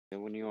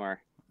When you are.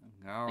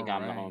 I All think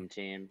I'm the right. home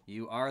team.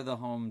 You are the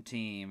home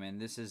team, and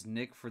this is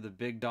Nick for the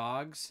Big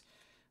Dogs.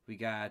 We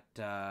got,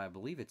 I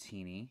believe it's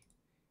Heaney.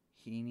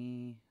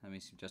 Heaney, let me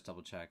see, just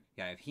double check.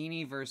 Yeah, I have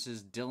Heaney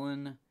versus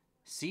Dylan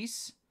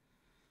Cease.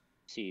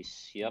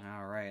 Cease. Yep.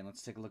 All right,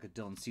 let's take a look at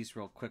Dylan Cease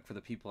real quick for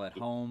the people at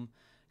home.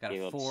 Got a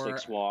Gave up four.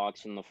 6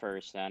 walks in the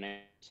first inning.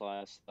 His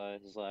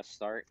last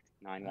start.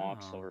 9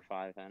 walks Oh, over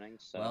 5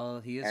 innings. So, well,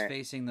 he is Aaron,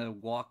 facing the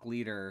walk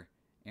leader,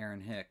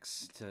 Aaron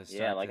Hicks, to yeah,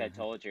 start like I the.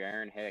 told you,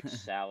 Aaron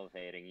Hicks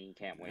salivating. He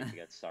can't wait to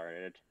get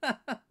started.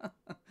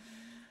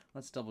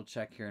 Let's double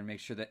check here and make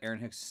sure that Aaron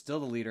Hicks is still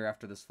the leader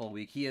after this full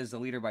week. He is the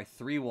leader by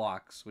 3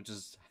 walks, which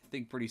is, I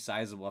think, pretty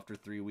sizable after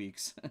 3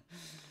 weeks.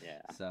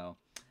 Yeah. So,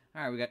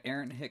 all right, we got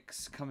Aaron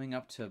Hicks coming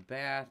up to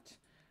bat.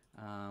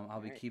 I'll All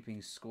be right.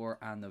 keeping score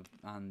on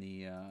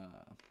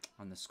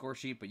the score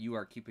sheet, but you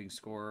are keeping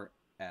score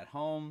at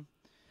home,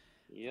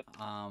 Yep.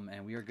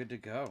 and we are good to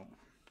go.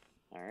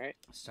 All right.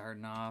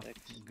 Starting off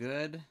Six.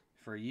 good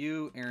for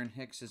you. Aaron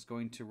Hicks is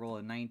going to roll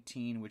a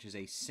 19, which is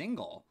a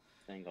single.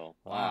 Single.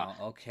 Ah, Wow.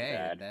 too Okay,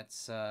 bad.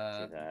 that's Too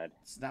bad.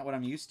 it's not what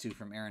I'm used to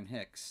from Aaron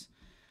Hicks.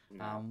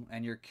 No.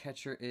 And your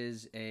catcher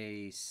is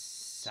a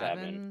 7.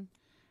 7.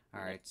 All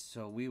Yep. right,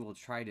 so we will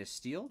try to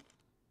steal.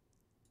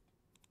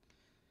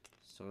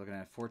 So we're looking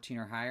at 14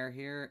 or higher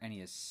here, and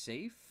he is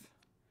safe.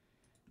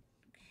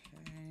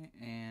 Okay,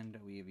 and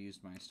we have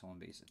used my stolen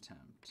base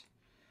attempt.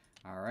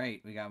 All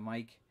right, we got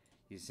Mike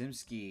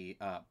Yzimski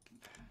up,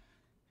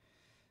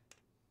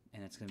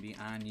 and it's going to be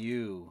on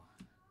you.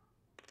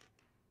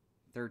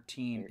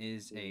 13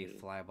 is a 13.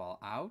 fly ball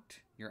out.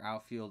 Your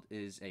outfield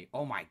is a,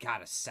 oh my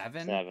god, a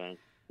 7? 7.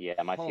 Yeah,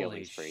 my Holy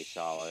fielding's pretty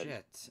solid.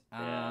 shit.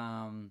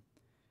 Yeah.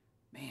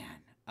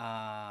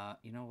 Man,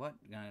 you know what?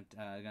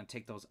 Gonna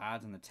take those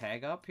odds on the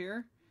tag up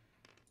here.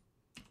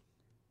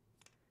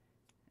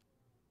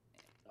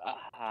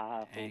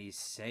 And he's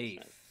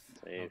safe.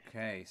 Safe.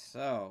 Okay,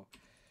 so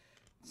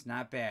it's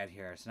not bad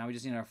here. So now we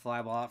just need our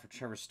fly ball out for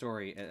Trevor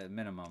Story at a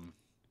minimum.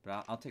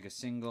 But I'll take a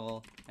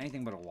single,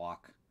 anything but a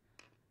walk.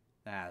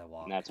 Ah, the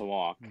walk. And that's a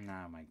walk.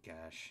 Oh my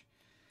gosh.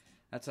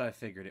 That's what I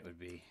figured it would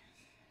be.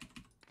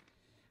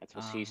 That's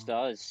what Cease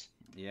does.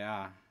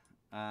 Yeah.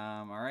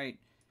 All right.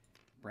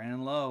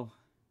 Brandon Lowe.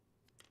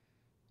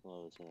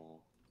 Close,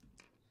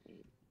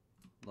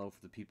 Low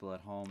for the people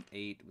at home.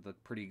 8 with a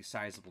pretty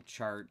sizable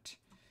chart.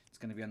 It's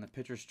going to be on the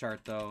pitcher's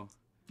chart, though.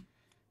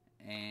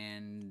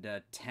 And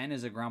 10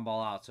 is a ground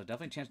ball out, so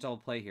definitely chance to double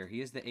play here.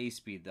 He is the A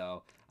speed,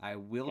 though. I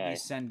will be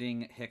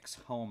sending Hicks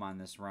home on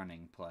this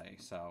running play,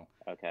 so...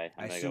 Okay,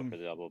 I'm going to go for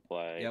the double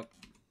play. Yep.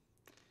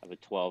 I have a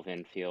 12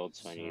 infield,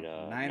 so I need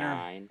a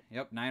 9.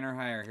 Yep, 9 or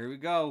higher. Here we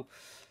go.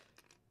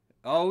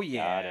 Oh,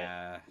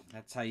 yeah.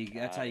 That's how you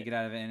get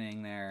out of an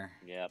inning there.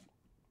 Yep.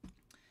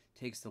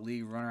 Takes the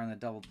lead runner on the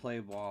double play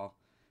ball,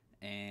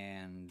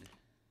 and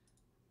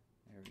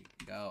there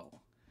we go.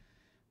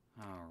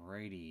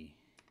 Alrighty.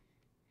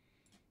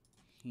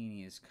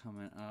 Heaney is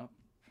coming up.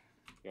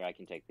 Here, I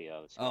can take the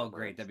other. Oh,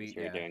 great.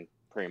 You're doing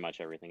pretty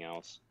much everything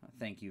else.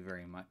 Thank you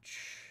very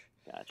much.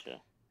 Gotcha.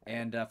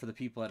 And for the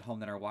people at home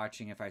that are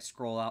watching, if I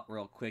scroll out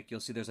real quick, you'll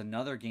see there's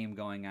another game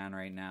going on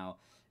right now,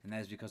 and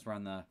that is because we're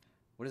on the,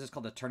 what is this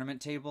called, the tournament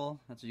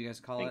table? That's what you guys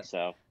call it? I think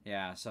so.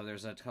 Yeah, so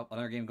there's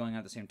another game going on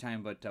at the same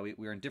time, but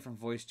we're in different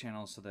voice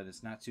channels so that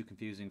it's not too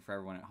confusing for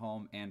everyone at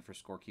home and for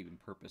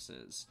scorekeeping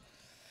purposes.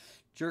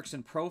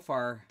 Jerkson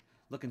Profar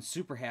looking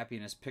super happy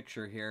in his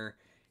picture here.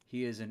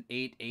 He is an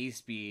 8 A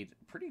speed.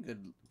 Pretty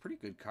good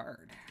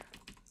card.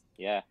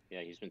 Yeah,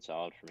 he's been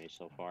solid for me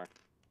so far.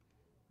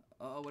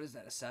 Oh, what is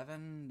that, a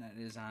 7? That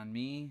is on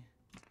me.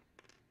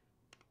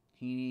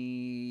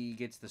 He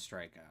gets the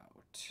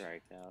strikeout.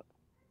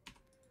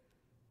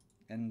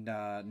 And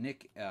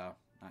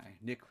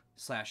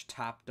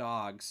Nick/Top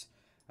Dogs.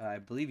 I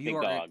believe you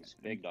are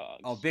Big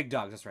dogs. Oh, Big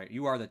Dogs. That's right.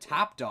 You are the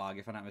top dog,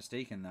 if I'm not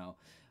mistaken, though,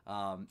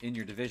 in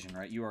your division,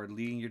 right? You are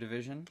leading your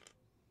division.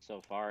 So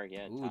far,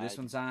 yeah. Ooh, this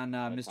one's on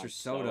Mr.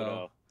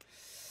 Soto.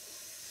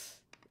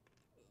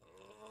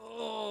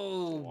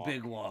 Oh,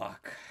 big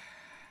walk.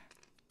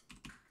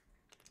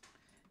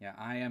 Yeah,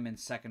 I am in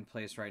second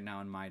place right now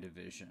in my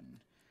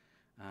division.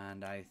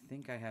 And I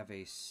think I have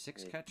a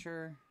 6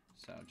 catcher,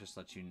 so just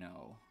let you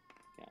know.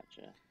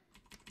 Gotcha.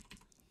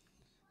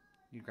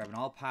 You're grabbing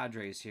all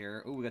Padres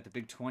here. Ooh, we got the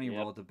big 20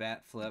 roll with the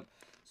bat flip.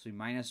 So we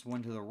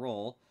 -1 to the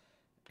roll.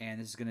 And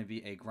this is going to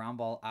be a ground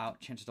ball out.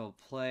 Chance to double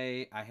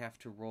play. I have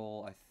to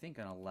roll, I think,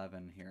 an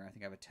 11 here. I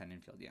think I have a 10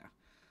 infield, yeah.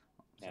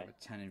 So I have a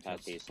 10 infield.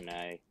 That's decent,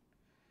 A.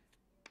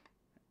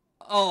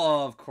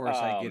 Oh, of course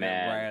I get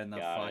man. it right on the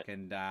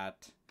fucking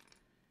dot.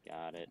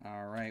 Got it.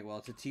 All right.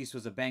 Well, Tatis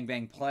was a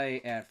bang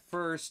play at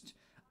first.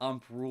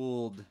 Ump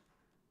ruled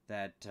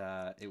that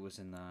it was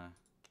in the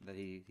that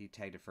he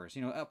tagged it first.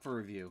 You know, up for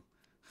review.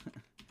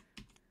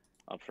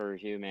 Up for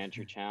review,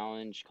 manager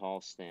challenge,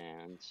 call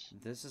stands.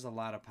 This is a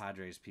lot of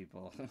Padres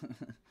people.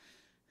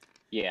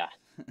 Yeah.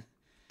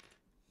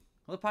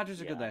 Well, the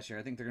Padres are good last year.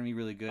 I think they're gonna be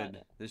really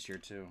good this year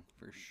too,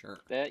 for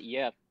sure.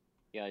 Yeah,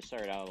 they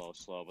started out a little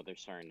slow, but they're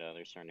starting to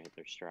hit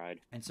their stride.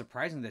 And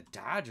surprisingly, the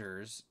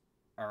Dodgers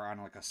are on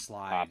like a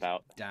slide Pop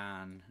out.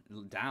 down.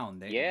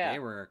 Yeah. They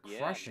were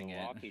crushing yeah, it.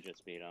 Milwaukee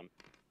just beat them.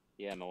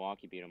 Yeah,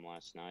 Milwaukee beat them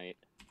last night.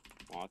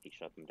 Milwaukee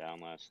shut them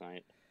down last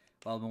night.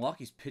 Well,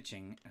 Milwaukee's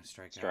pitching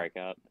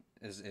Strikeout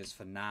is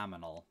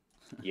phenomenal.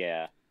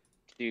 Yeah.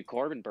 Dude,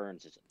 Corbin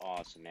Burns is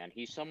awesome, man.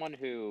 He's someone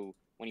who,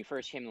 when he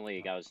first came in the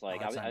league, I was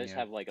like, Oh, it's on I just you.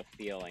 have like a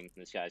feeling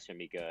this guy's gonna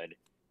be good.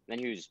 Then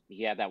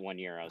he had that 1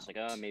 year. I was like,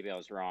 oh, maybe I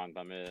was wrong,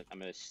 but I'm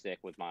gonna stick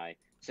with my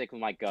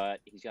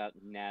gut. He's got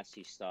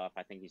nasty stuff.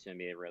 I think he's gonna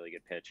be a really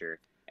good pitcher.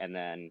 And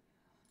then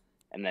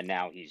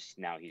now he's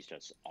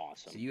just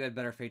awesome. So you had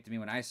better faith than me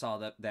when I saw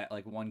that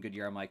like one good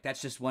year. I'm like,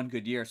 that's just one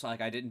good year. So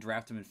like I didn't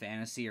draft him in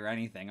fantasy or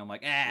anything. I'm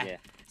like, Yeah.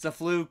 it's a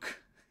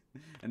fluke.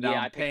 And now Yeah,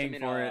 I'm I picked paying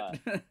him for in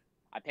it.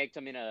 I picked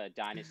him in a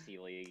dynasty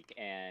league,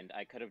 and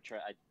I could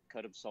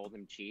have sold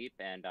him cheap,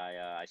 and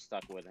I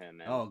stuck with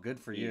him. And Oh, good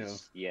for you.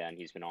 Yeah, and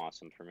he's been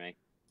awesome for me.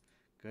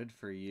 Good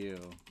for you.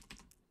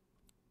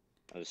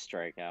 That was a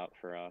strikeout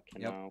for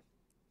Cano.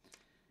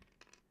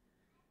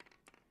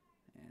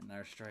 Yep. And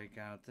our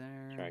strikeout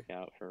there.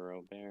 Strikeout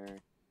for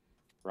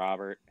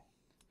Robert.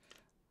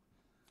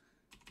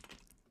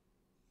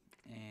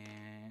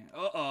 And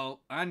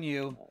on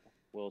you.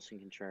 Wilson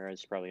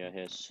Contreras probably got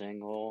his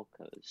single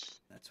because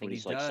That's what he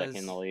he's does. like second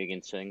in the league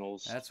in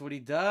singles. That's what he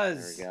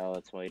does. There we go.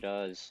 That's what he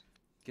does.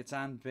 Gets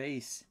on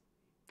base.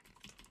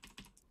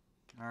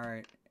 All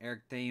right,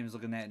 Eric Thames,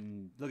 look at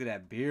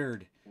that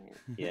beard.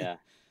 Yeah,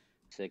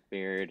 sick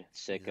beard,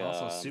 sick He's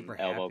also super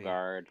elbow happy.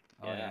 guard.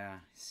 Oh yeah,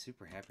 he's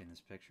super happy in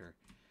this picture.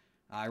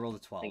 I rolled a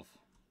 12.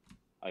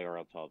 Oh, you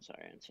rolled 12. Sorry,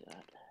 I didn't see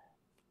that.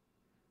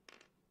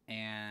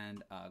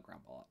 And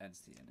ground ball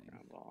ends the inning.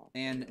 Ground ball.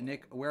 And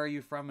Nick, where are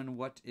you from, and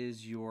what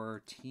is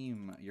your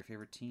team? Your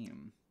favorite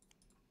team?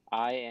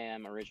 I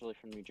am originally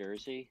from New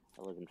Jersey.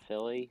 I live in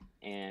Philly,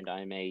 and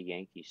I'm a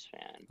Yankees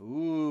fan.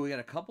 Ooh, we got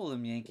a couple of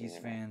them Yankees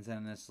fans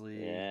in this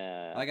league.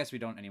 Yeah. Well, I guess we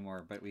don't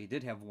anymore, but we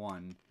did have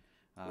one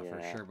for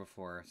Yeah. sure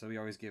before. So we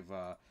always give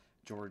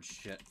George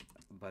shit,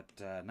 but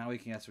now we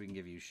can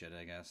give you shit,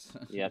 I guess.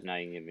 Yep, now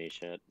you can give me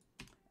shit.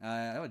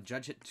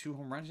 Judge hit 2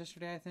 home runs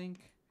yesterday, I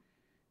think.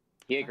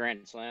 He had a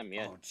grand slam,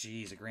 yeah. Oh,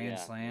 geez, a grand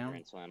slam.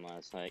 Grand slam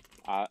last night.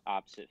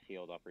 Opposite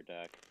field, upper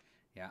deck.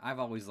 Yeah, I've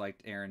always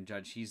liked Aaron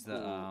Judge. He's the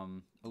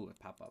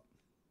pop up.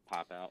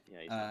 Pop out.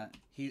 Yeah.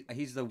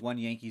 He's the one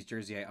Yankees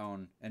jersey I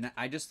own, and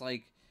I just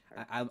like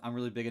I'm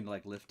really big into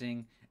like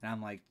lifting, and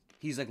I'm like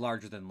he's like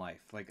larger than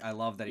life. Like I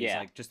love that he's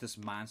like just this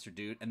monster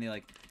dude, and they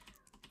like,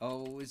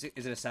 oh, is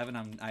it a 7?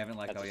 I haven't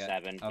let go yet.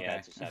 That's a 7. Okay. Yeah,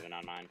 it's a 7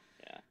 on mine.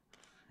 Yeah.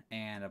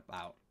 And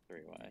about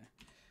 3-way.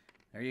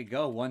 There you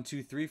go. 1,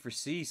 2, 3 for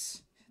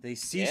Cease. They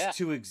cease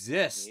to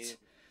exist.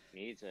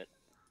 Needs it.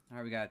 All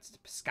right, we got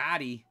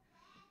Piscotti.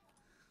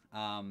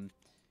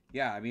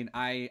 Yeah, I mean,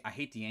 I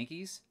hate the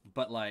Yankees,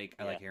 but like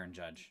I like Aaron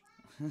Judge.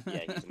 Yeah,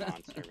 he's a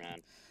monster,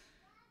 man.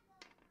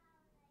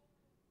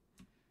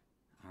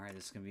 All right,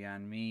 this is gonna be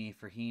on me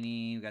for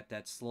Heaney. We got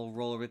that slow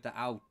roller with the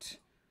out,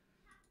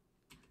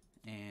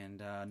 and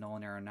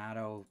Nolan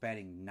Arenado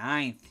batting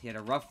 9th. He had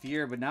a rough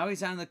year, but now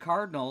he's on the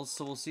Cardinals,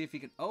 so we'll see if he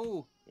can.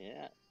 Oh,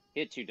 yeah, he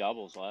had 2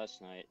 doubles last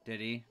night.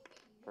 Did he?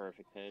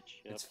 Perfect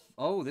pitch. Yep.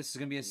 This is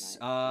gonna be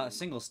a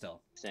single still.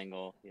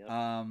 Single. Yep.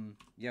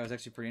 Yeah, it was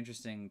actually pretty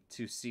interesting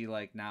to see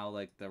like now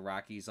like the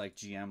Rockies like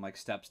GM like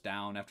steps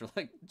down after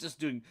like just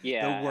doing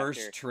the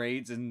worst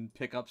trades and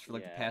pickups for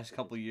like the past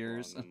couple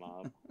years.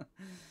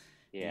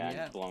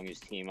 Blowing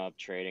his team up,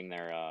 trading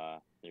their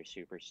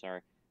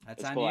superstar.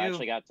 That's on cool. You. I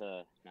actually got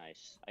to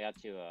I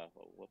got to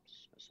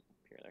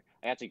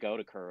I got to go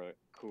to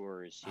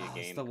Coors see a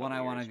game. It's the one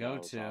I want to go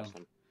to.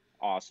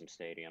 Awesome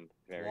stadium.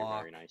 Very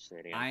nice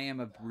stadium. I am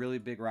a really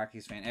big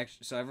Rockies fan.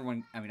 Actually, so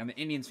everyone, I mean, I'm an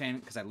Indians fan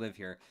because I live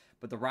here,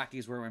 but the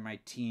Rockies were my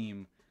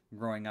team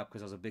growing up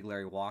because I was a big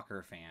Larry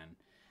Walker fan.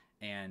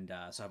 And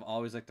so I've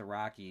always liked the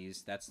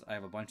Rockies. I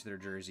have a bunch of their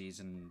jerseys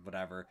and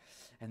whatever.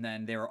 And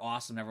then they were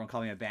awesome. Everyone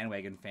called me a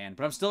bandwagon fan,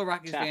 but I'm still a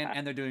Rockies fan,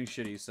 and they're doing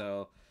shitty.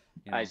 So,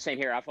 you know. Same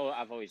here. I've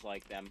always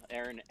liked them.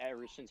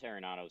 Ever since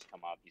Arenado's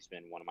come up, he's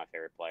been one of my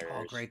favorite players.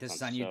 Oh, great! This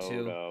is on you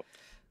Soto. too.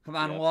 Come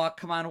on, walk.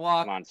 Come on,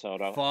 walk. Come on,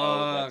 Soto.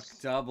 Fuck,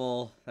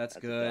 double. That's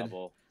good.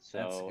 Double.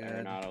 So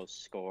Arenado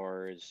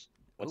scores.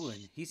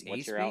 He's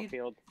what's your A-speed?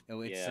 outfield?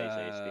 Oh, it's he's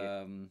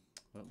A-speed.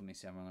 Well, let me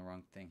see. I'm on the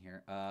wrong thing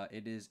here.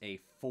 It is a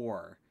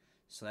 4.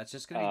 So that's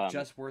just gonna be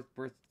just worth.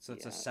 So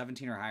it's a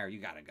 17 or higher. You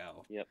gotta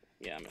go. Yep.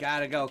 Yeah.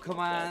 Gotta go. Come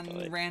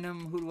on,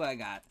 random. Who do I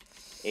got?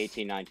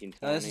 18, 19,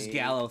 20. Oh, this is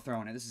Gallo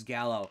throwing it. This is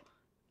Gallo.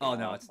 Oh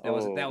no, that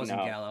wasn't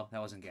Gallo. That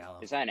wasn't Gallo.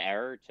 Is that an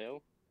error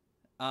too?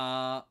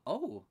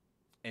 Oh,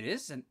 it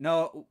isn't.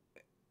 No.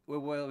 Wait,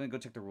 let me go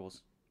check the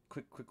rules.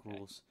 Quick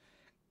rules.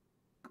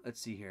 Let's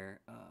see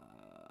here.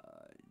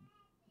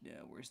 Yeah,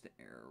 where's the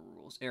error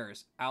rules?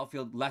 Errors.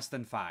 Outfield less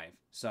than 5.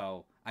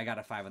 So I got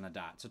a 5 on the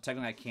dot. So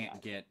technically I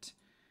can't get.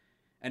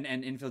 And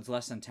infield's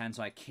less than 10,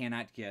 so I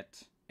cannot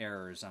get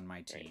errors on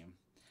my team.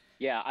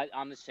 Yeah,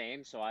 I'm the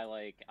same. So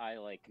I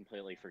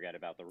completely forget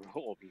about the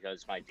rule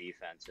because my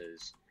defense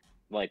is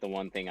like the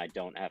one thing I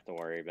don't have to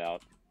worry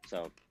about.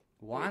 So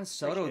Juan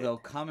Soto, though,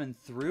 coming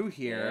through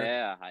here.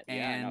 Yeah,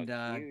 and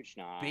no, huge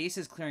knock.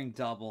 bases clearing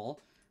double.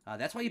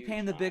 That's why you Huge pay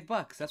him the knock. big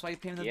bucks. That's why you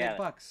pay him the big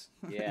bucks.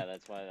 Yeah,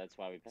 that's why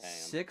we pay him.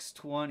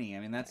 620. I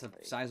mean, that's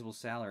Exactly. a sizable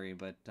salary,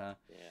 but yeah.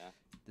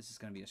 this is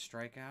going to be a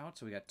strikeout.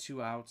 So we got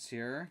 2 outs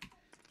here.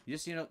 You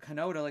just,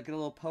 Cano to like get a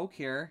little poke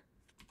here.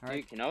 All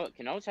right. Dude,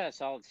 Cano's had a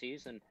solid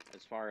season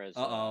as far as.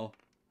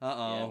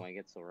 Yeah, when he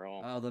gets the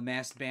roll. Oh, the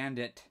masked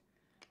bandit.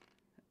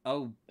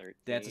 Oh, 13.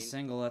 that's a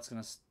single. That's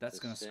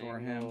gonna score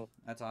him.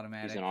 That's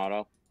automatic. He's an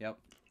auto. Yep.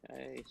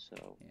 Okay,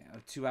 so. Yeah,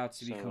 with 2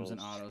 outs, he becomes an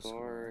auto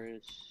scorer.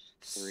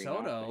 Scores,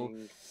 Soto,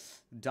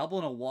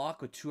 doubling a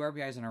walk with 2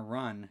 RBIs and a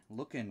run,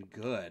 looking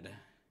good.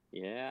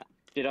 Yeah.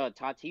 Did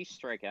Tatis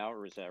strike out,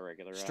 or was that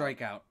regular?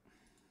 Strikeout.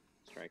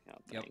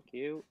 Strikeout. Yep. Thank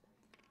you.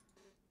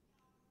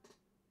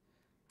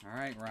 All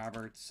right,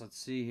 Roberts. Let's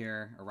see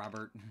here. Or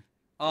Robert.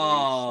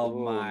 Oh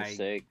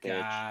my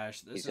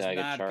gosh, this is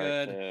not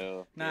good.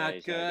 Too. Not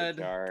good.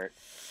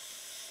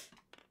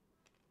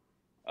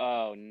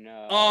 Oh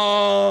no.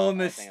 Oh,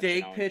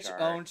 mistake pitch,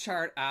 own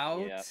chart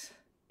out.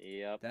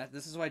 Yep.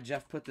 This is why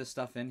Jeff put this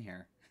stuff in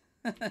here.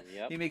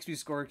 Yep. He makes me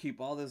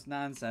keep all this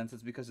nonsense.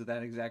 It's because of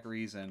that exact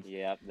reason.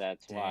 Yep,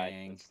 that's why.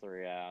 It's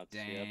 3 outs.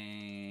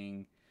 Dang.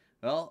 Yep.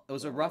 Well, it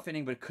was a rough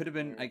inning, but it could have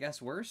been, I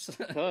guess, worse.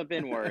 Could have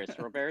been worse.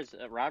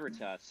 Robert's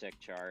got a sick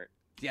chart.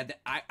 Yeah,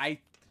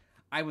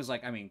 I was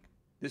like, I mean,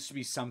 this should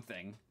be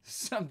something.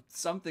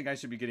 Something I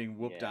should be getting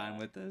whooped on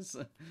with this.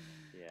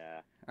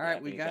 Yeah. All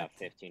right, we got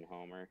 15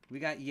 homer. We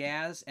got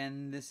Yaz,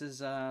 and this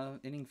is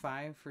inning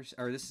 5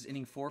 this is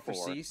inning 4 for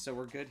Cease, so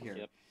we're good here.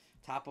 Yep.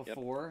 Top of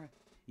 4.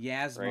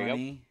 Yaz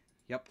money.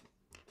 Yep.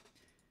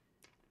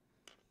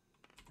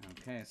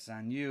 Okay, it's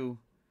on you.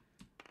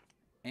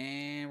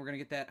 And we're gonna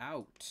get that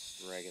out.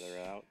 Regular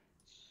out.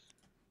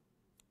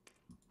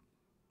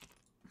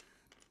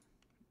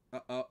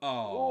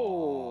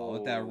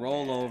 With that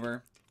rollover.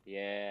 Man.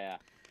 Yeah.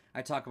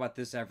 I talk about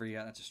this every.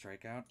 That's a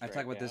strikeout. I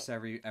talk about this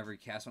every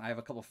cast. I have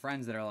a couple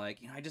friends that are like,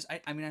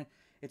 I mean,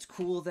 it's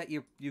cool that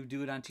you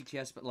do it on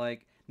TTS, but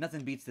like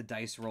nothing beats the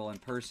dice roll in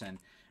person.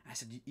 I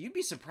said you'd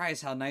be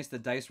surprised how nice the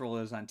dice roll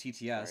is on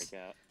TTS.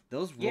 Strikeout.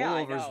 Those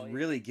rollovers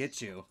really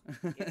get you.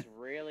 It's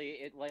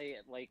really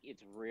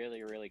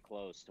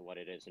close to what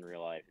it is in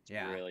real life. It's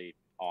really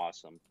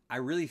awesome. I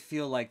really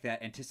feel like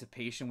that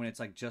anticipation when it's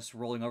like just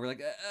rolling over,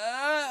 like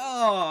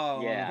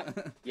oh.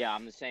 Yeah,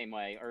 I'm the same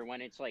way. Or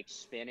when it's like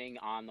spinning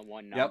on the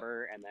one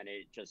number and then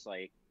it just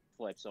like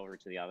flips over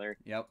to the other.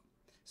 Yep.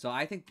 So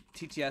I think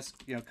TTS,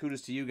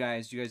 kudos to you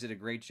guys. You guys did a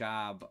great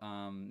job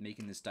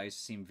making this dice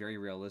seem very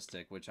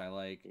realistic, which I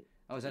like.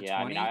 Oh, is that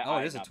 20?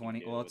 It is a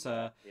 20. Well, it's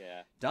a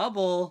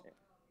double.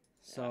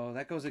 So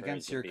that goes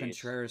against your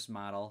Contreras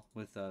model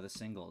with the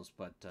singles,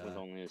 but with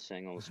only the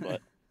singles, but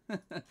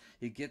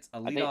he gets a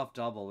leadoff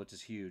double, which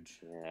is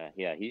huge.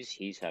 Yeah,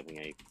 he's having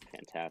a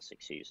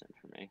fantastic season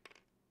for me.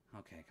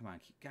 Okay, come on,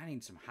 I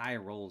need some high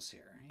rolls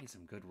here. I need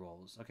some good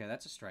rolls. Okay,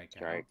 that's a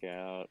strikeout.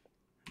 Strikeout.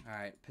 All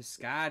right,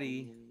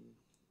 Piscotty.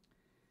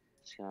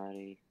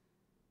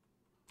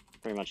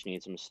 Pretty much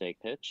needs a mistake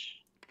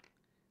pitch.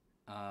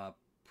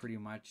 Pretty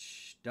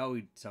much. No,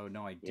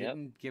 I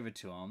didn't give it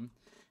to him.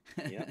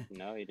 Yep.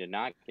 No, he did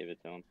not give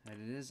it to him. But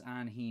it is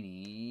on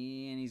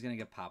Heaney, and he's gonna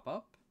get pop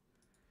up.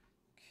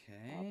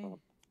 Okay. Pop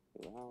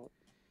up.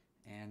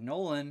 And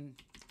Nolan,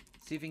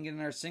 see if he can get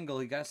another single.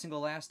 He got a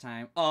single last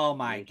time. Oh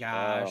my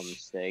gosh! Oh,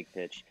 mistake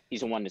pitch.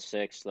 He's a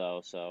 1-6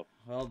 though, so.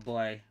 Oh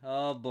boy!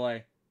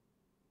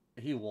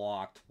 He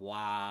walked.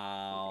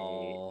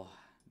 Wow.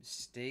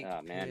 Mistake.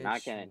 Oh man, pitch,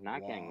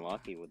 not getting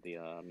lucky with the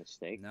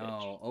mistake pitch.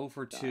 No, 0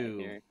 for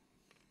 2.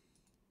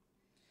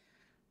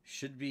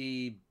 Should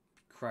be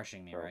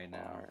crushing me right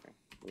now.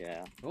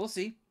 Yeah. We'll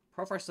see.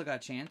 Profar still got a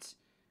chance.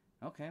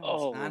 Okay,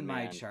 well, it's on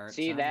my chart.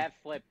 See that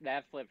flip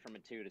from a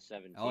 2 to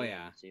 17. Oh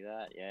yeah. See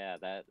that? Yeah,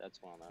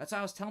 that's one of them. That's what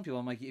I was telling people.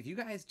 I'm like, if you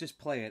guys just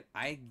play it,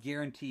 I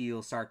guarantee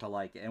you'll start to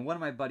like it. And one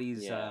of my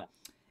buddies,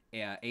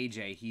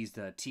 AJ, he's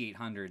the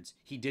T800s.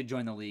 He did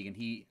join the league,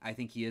 and I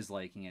think he is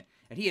liking it.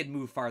 And he had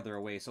moved farther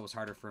away, so it was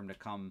harder for him to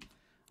come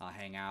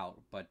hang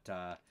out. But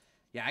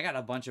yeah, I got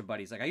a bunch of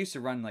buddies. Like I used to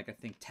run I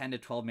think 10 to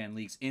 12 man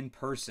leagues in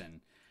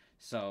person.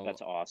 So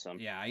that's awesome.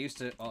 Yeah, I used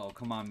to. Oh,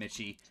 come on,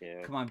 Mitchie.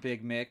 Dude. Come on,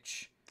 Big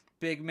Mitch.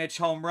 Big Mitch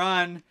home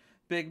run.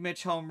 Big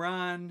Mitch home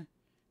run.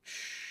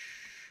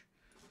 Shh.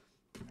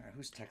 All right,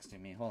 who's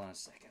texting me? Hold on a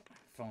second. My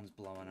phone's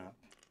blowing up.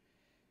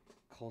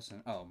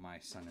 Colson. Oh, my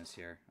son is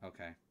here.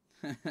 Okay.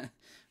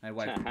 my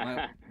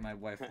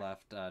wife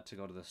left to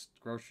go to the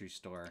grocery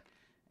store,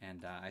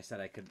 and I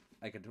said I could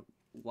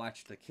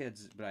watch the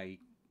kids, but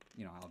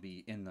I'll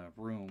be in the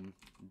room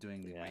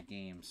doing my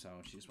game, so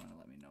she just wanted to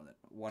let me know that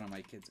one of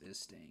my kids is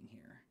staying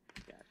here.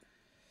 Gotcha.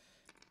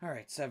 All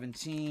right,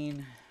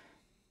 17.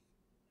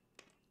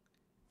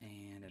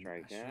 And a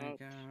strikeout.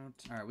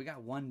 All right, we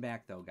got one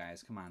back, though,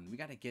 guys. Come on.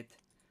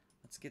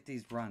 Let's get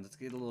these runs. Let's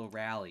get a little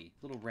rally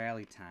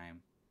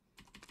time.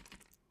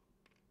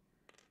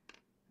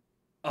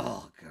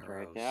 Oh,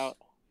 gross. Strikeout.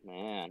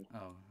 Man.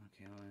 Oh,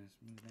 okay. Let's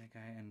move that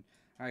guy. And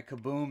all right,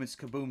 kaboom. It's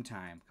kaboom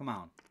time. Come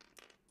on.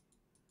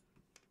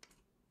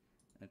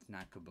 It's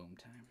not kaboom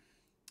time.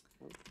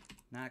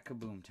 Not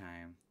kaboom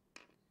time.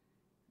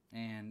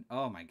 And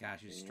oh my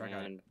gosh, you struck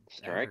out.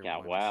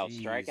 Strikeout. Wow,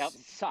 strikeout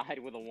side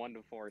with a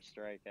 1-4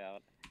 strikeout.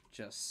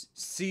 Just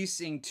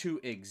ceasing to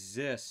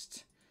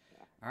exist.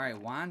 All right,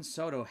 Juan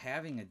Soto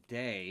having a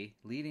day,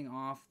 leading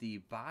off the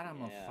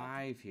bottom of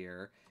 5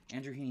 here.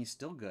 Andrew Heaney's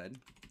still good.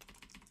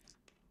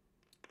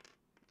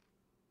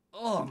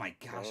 Oh my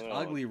gosh,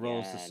 ugly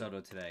rolls to Soto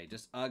today.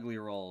 Just ugly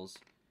rolls.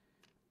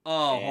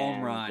 Oh, and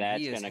home run.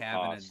 He is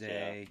having a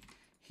day.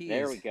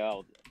 There we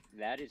go.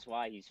 That is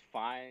why he's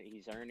fine.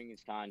 He's earning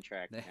his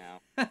contract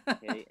now.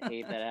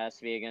 hate that it has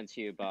to be against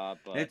you, Bob.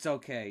 But it's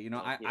okay. You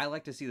know, I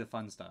like to see the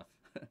fun stuff.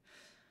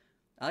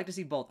 I like to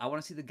see both. I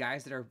want to see the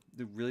guys that are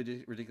the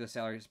really ridiculous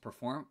salaries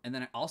perform, and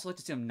then I also like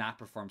to see them not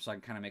perform, so I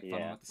can kind of make fun of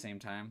them at the same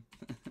time.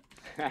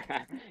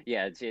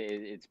 Yeah,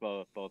 it's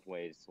both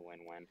ways to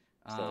win-win.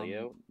 Still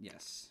you?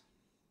 Yes.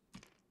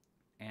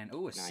 And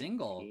a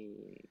single.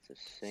 It's a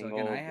single. So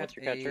again, I have what's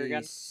your catcher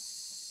again?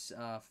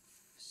 6.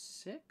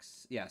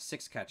 Yeah,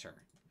 6 catcher.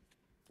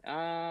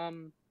 Yeah,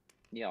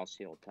 I'll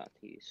see old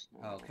Tatis.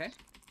 Okay.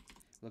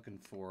 Looking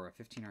for a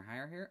 15 or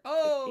higher here.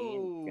 Oh,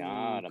 15.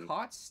 Got him.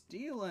 Caught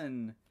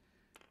stealing.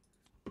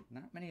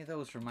 Not many of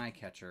those for my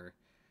catcher.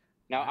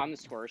 Now, on the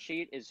score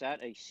sheet, is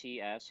that a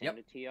CS and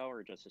a TO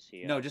or just a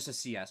CS? No, just a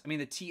CS. I mean,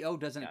 the TO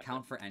doesn't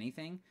count for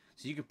anything,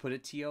 so you could put a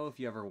TO if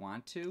you ever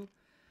want to.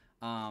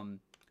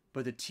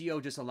 But the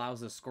TO just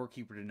allows the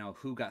scorekeeper to know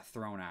who got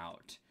thrown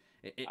out.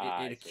 It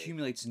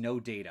accumulates no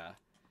data.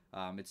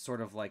 It's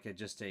sort of like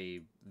just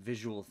a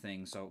visual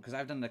thing. So, because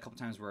I've done it a couple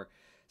times where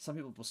some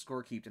people will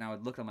scorekeep, and I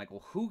would look, I'm like,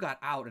 well, who got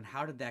out and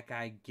how did that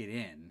guy get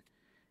in?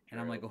 And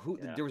I'm like, well,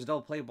 there was a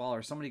double play ball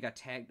or somebody got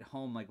tagged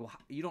home. Like, well,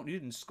 you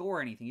didn't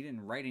score anything. You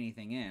didn't write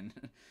anything in.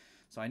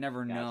 So I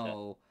never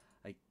know.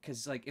 Like,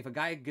 because, like, if a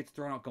guy gets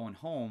thrown out going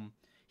home,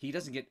 he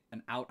doesn't get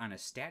an out on a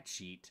stat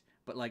sheet.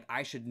 But, like,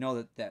 I should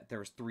know that there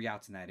was 3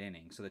 outs in that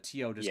inning. So the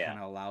TO just kind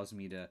of allows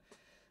me to...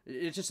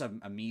 It's just a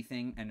me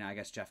thing, and I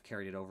guess Jeff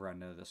carried it over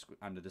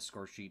onto the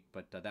score sheet.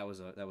 But that was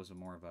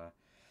more of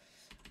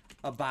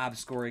a Bob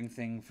scoring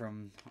thing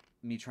from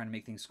me trying to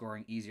make things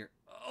scoring easier.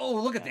 Oh,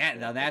 look at that!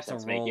 Now that's a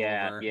roll.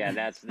 Yeah,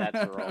 that's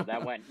a roll.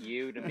 That went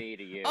you to me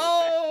to you.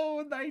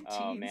 Oh, 19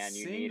 Oh man,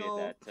 you single. needed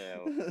that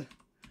too.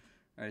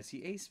 All right, is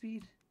he A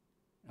speed?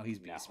 Oh, he's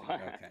B speed.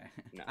 Okay.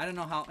 No. I don't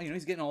know how.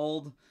 He's getting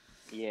old.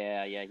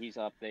 Yeah, he's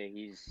up there.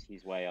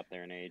 He's way up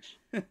there in age.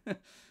 I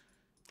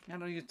don't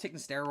know. He's taking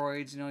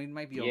steroids. He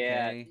might be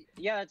okay.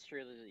 Yeah, that's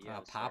true. Yeah,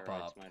 pop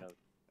up.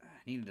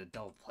 Needed a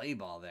double play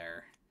ball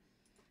there,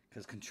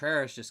 because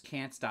Contreras just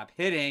can't stop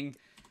hitting.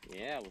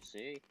 Yeah, we'll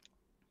see.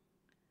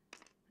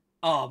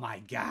 Oh my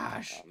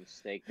gosh!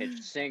 Mistake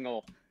pitch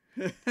single.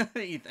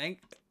 You think?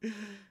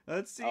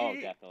 Let's see. Oh,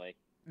 definitely.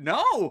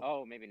 No.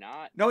 Oh, maybe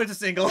not. No, it's a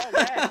single.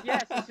 Oh,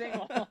 yes, a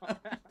single.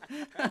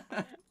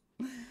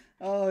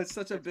 Oh, it's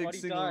such a big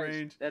single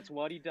range. That's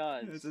what he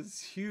does.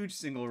 It's a huge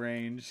single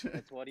range.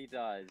 That's what he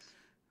does.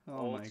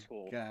 Oh my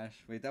gosh!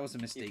 Wait, that was a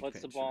mistake. He puts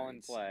pitch, the ball right?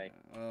 in play.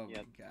 Oh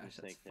my gosh,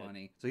 that's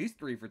funny. So he's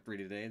 3 for 3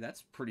 today.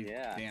 That's pretty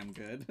damn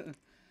good.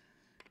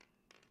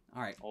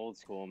 All right. Old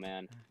school,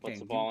 man. Puts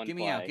the ball in play. Give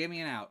me out. Give me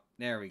an out.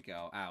 There we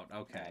go. Out.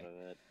 Okay. Out of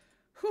it.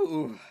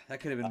 Whew. That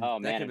could have been.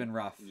 That could have been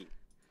rough.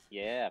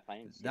 Yeah. If I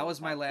didn't see that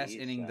was my last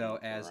inning though,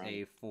 as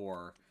a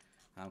 4,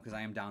 because I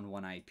am down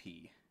 1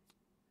 IP.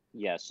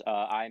 Yes,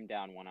 I'm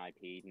down 1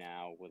 IP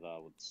now with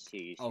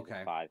C.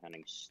 Okay.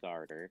 5-inning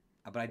starter.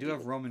 But I do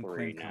have Roman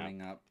Quinn coming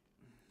up,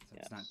 so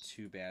it's not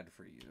too bad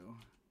for you.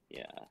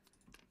 Yeah.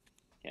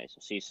 Okay,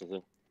 so Cease is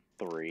a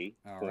 3,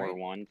 4-1,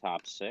 right.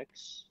 top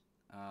 6.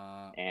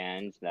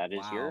 And that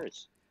is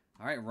yours.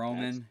 All right,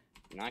 Roman.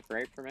 That's not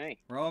great for me.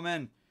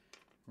 Roman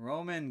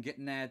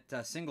getting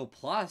that single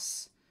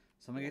plus.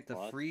 So I'm gonna get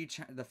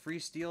the free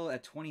steal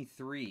at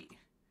 23.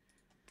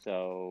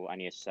 So I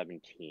need a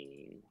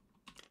 17.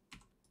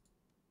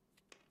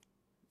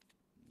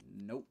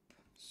 Nope.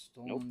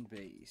 Stolen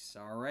base.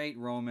 All right,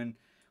 Roman.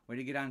 Way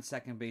to get on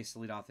second base to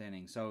lead off the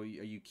inning. So are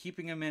you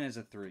keeping him in as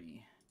a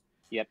 3?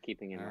 Yep,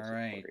 keeping him as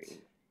a 3.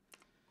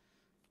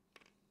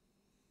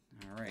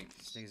 All right,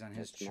 stays on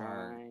his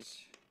chart.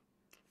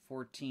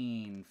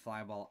 14,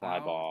 fly ball out. Fly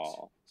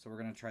ball. So we're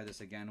going to try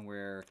this again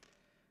where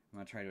I'm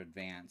going to try to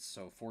advance.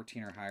 So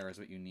 14 or higher is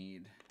what you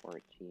need.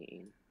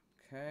 14.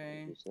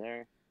 Okay. He's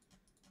there.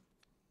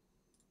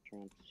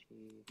 And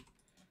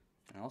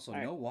also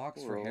no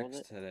walks for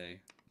Hicks today.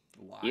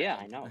 Wild. Yeah,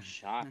 I know.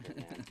 Shocker,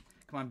 man.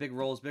 Come on, big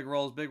rolls, big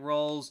rolls, big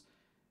rolls.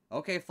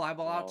 Okay, fly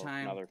ball out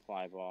time. Another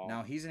fly ball.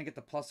 Now he's going to get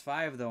the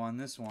 +5 though on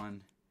this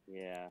one.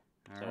 Yeah.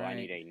 All right. I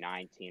need a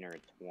 19 or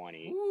a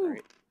 20.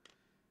 Right.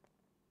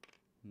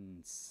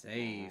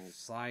 Save.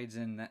 Slides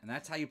in. And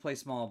that's how you play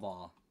small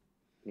ball.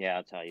 Yeah,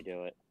 that's how you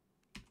do it.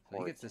 So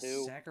he gets a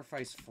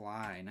sacrifice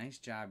fly. Nice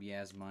job,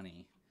 Yaz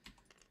Money.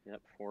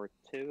 Yep,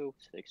 4-2,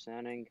 6th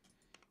inning.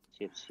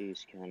 See if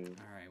Cease can. All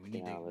right, we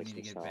need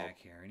to get back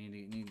here. We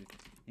need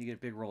to get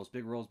big rolls,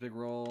 big rolls, big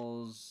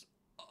rolls.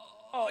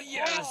 Oh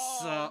yes!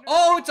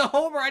 Oh, it's a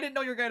homer! I didn't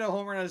know you were getting a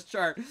homer on his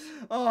chart.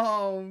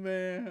 Oh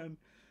man!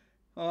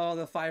 Oh,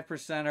 the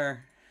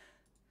 5%er.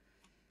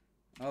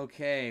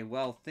 Okay,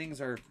 well,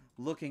 things are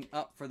looking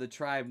up for the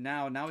tribe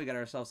now. Now we got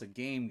ourselves a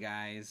game,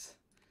 guys.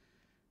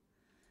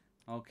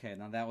 Okay,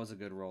 now that was a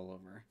good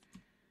rollover.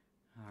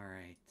 All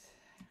right.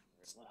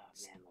 Oh,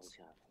 man, those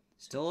guys.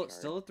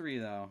 Still a 3,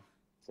 though.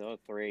 Still a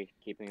 3,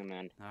 keeping him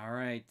in. All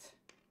right.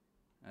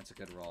 That's a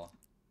good roll.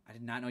 I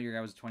did not know your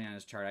guy was a 20 on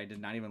his chart. I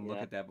did not even look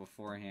at that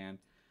beforehand.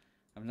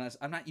 I'm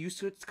not used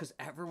to it because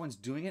everyone's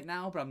doing it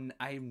now, but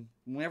I'm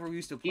never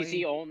used to play. He's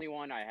the only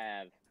one I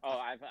have. Oh,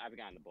 I've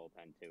gotten the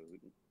bullpen too.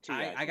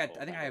 I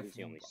think I have. He's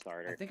the only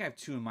starter. I think I have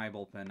 2 in my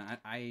bullpen.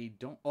 I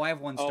don't. Oh, I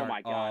have 1 start. Oh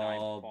my god!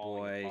 Oh I'm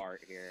falling boy.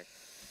 apart here.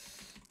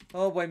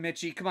 Oh boy,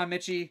 Mitchie, come on,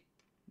 Mitchie.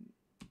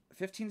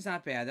 15's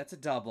not bad. That's a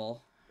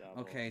double.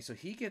 Okay, so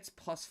he gets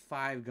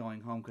 +5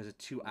 going home because of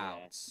 2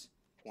 outs.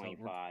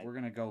 25. So we're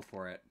gonna go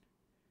for it.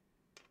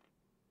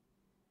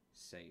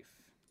 Safe.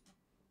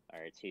 All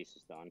right, Cease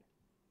is done.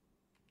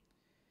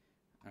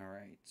 All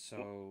right,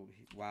 so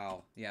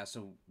wow, yeah,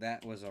 so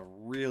that was a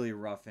really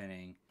rough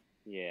inning.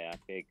 Yeah,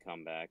 big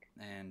comeback.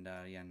 And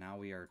yeah, now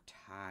we are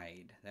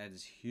tied. That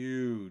is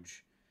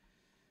huge.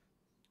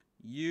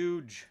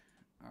 Huge.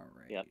 All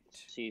right. Yep,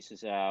 Cease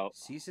is out.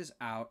 Cease is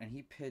out, and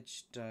he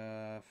pitched,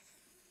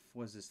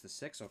 was this the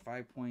 6th? So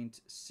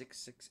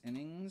 5.66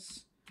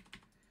 innings.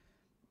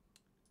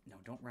 No,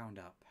 don't round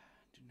up.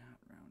 Do not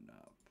round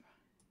up.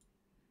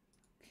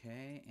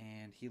 Okay,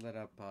 and he let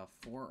up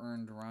 4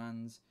 earned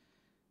runs.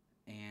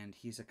 And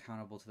he's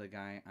accountable to the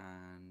guy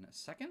on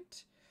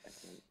second. Yep.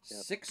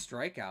 6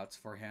 strikeouts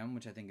for him,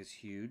 which I think is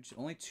huge.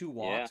 Only 2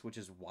 walks, which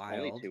is wild.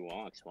 Only 2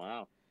 walks,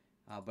 wow.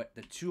 But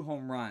the 2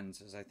 home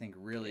runs is, I think,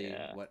 really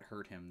what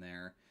hurt him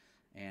there.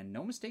 And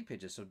no mistake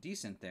pitches, so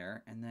decent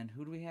there. And then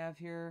who do we have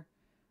here?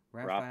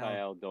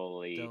 Rafael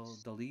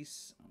Dolis.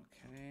 Dolis,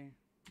 okay.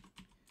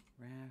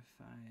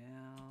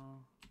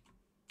 Rafael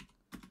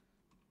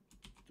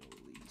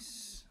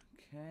Dolis,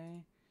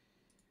 okay.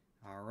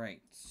 All right,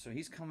 so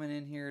he's coming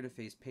in here to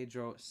face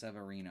Pedro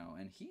Severino,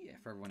 and he,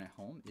 for everyone at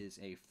home, is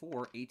a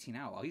 4.18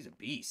 out. Well, he's a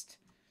beast.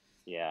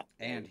 Yeah.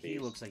 And he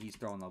looks like he's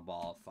throwing the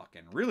ball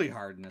fucking really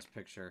hard in this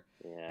picture.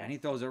 Yeah. And he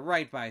throws it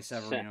right by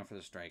Severino for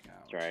the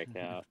strikeout.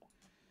 Strikeout.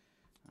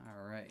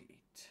 All right.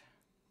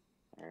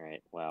 All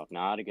right. Wow,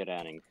 not a good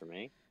inning for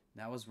me.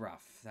 That was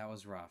rough. That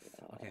was rough.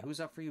 Okay, who's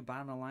up for you?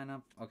 Bottom of the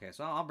lineup? Okay,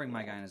 so I'll bring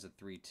my guy in as a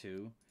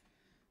 3-2.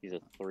 He's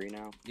a 3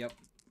 now? Yep.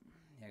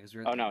 Yeah, because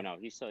we're. Oh no,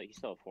 he's still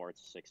a 4.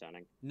 It's a 6th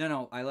inning.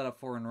 No, I let up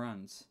 4 in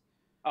runs.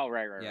 Oh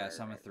right. Yeah, right,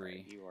 so I'm a right, 3.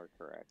 Right. You are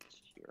correct.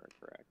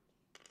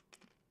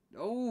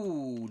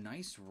 Oh,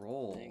 nice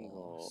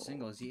roll.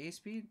 Single. Is he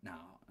 8-speed?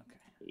 No. Okay.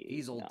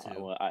 He's old too.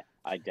 Well,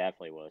 I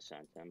definitely would have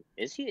sent him.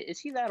 Is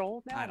he that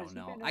old now? I don't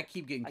know. I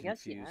keep getting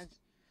confused. Guess he has.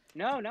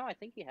 No, I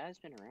think he has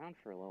been around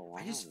for a little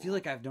while. I just feel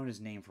like I've known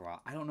his name for a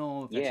while. I don't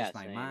know if that's just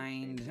my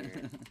mind.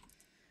 Same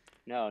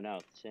no,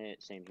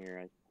 same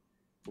here.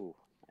 Ooh.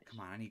 Come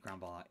on, I need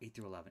ground ball out. 8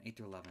 through 11. 8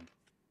 through 11.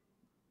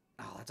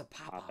 Oh, that's a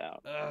pop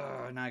out.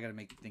 Ugh, now I gotta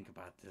think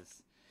about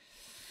this.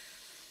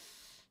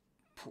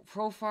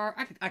 Profar,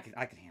 I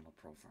could handle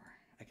Profar.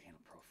 I can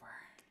handle Profar.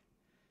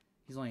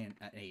 He's only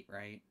at 8,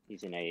 right?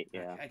 He's an 8,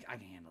 yeah. I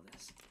can handle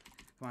this.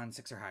 Come on,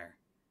 6 or higher.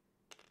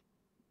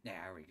 Yeah,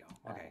 there we go.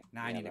 Okay,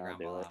 now I need a ground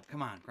ball out.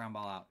 Come on, ground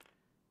ball out.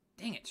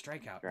 Dang it,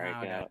 strikeout.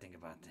 Now I gotta think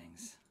about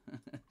things.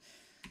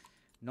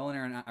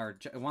 Nolan or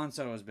Juan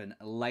Soto has been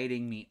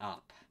lighting me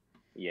up.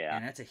 Yeah.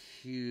 And that's a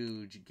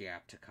huge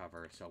gap to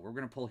cover. So we're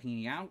going to pull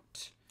Heaney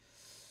out.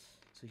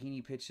 So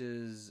Heaney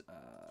pitches,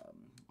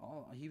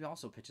 he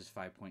also pitches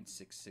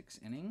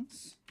 5.66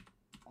 innings.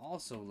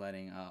 Also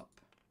letting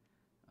up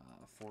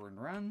 4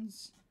 earned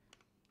runs.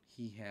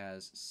 He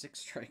has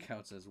 6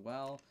 strikeouts as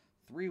well.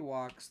 3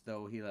 walks,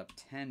 though he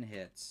left 10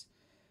 hits.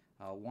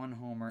 1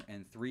 homer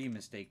and 3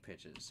 mistake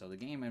pitches. So the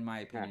game, in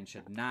my opinion,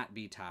 should not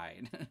be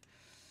tied.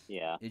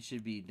 Yeah. It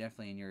should be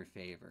definitely in your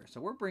favor. So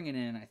we're bringing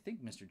in, I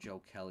think, Mr.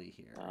 Joe Kelly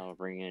here. Oh,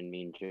 bring in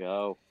Mean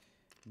Joe.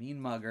 Mean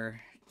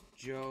Mugger.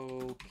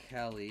 Joe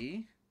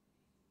Kelly.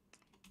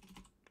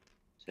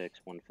 6,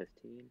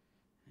 115.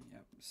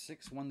 Yep.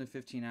 6, 1 to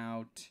 15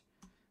 out.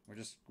 We're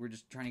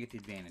just trying to get the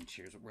advantage.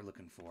 Here's what we're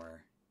looking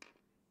for.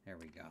 There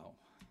we go.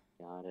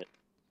 Got it.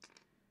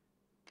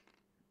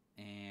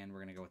 And we're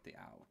going to go with the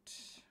out.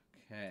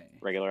 Okay.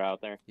 Regular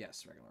out there?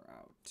 Yes, regular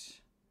out.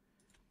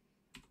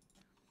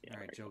 Yeah,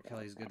 all right, Joe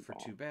Kelly's good for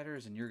 2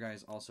 batters, and your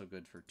guy's also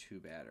good for 2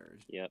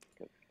 batters. Yep,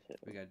 good for 2.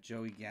 We got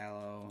Joey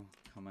Gallo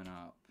coming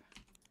up.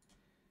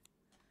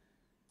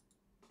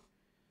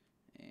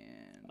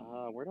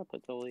 And where'd I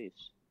put the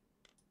lease?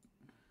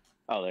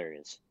 Oh, there he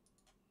is.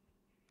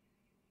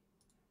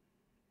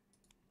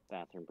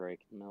 Bathroom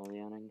break in the middle of the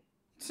inning.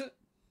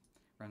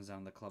 Runs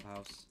down the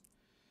clubhouse.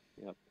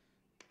 Yep.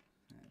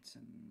 That's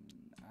an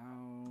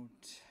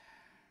out.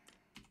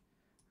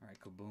 All right,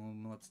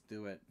 kaboom. Let's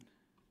do it.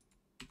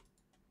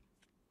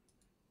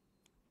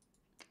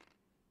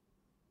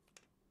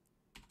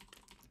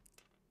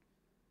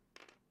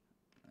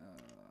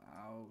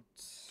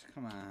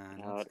 Come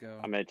on, let's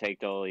go. I'm going to take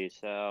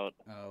Dolis out.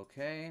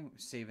 Okay,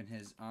 saving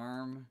his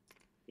arm.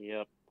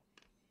 Yep.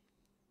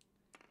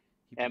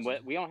 And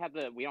we don't have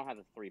the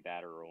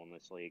 3-batter rule in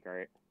this league,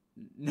 right?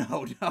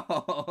 No.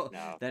 No.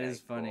 That Okay, is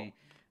funny.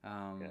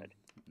 Cool. Good.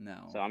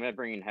 No. So I'm gonna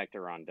bring in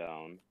Hector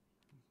Rondon.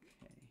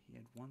 Okay, he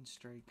had 1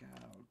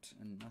 strikeout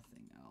and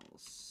nothing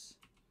else.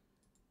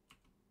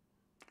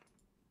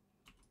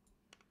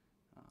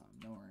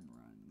 No earned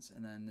runs.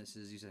 And then this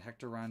is, you said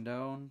Hector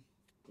Rondon?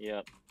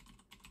 Yep.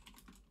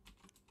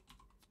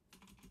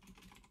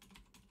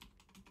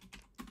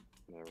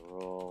 I'm gonna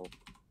roll.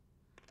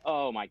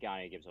 Oh my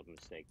god, he gives up a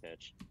mistake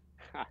pitch.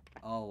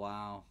 Oh,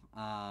 wow.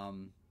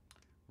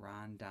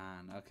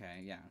 Rondon.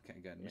 Okay, yeah, okay,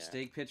 good. Yeah.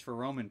 Mistake pitch for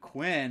Roman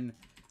Quinn.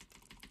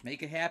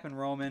 Make it happen,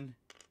 Roman.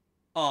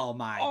 Oh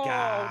my Oh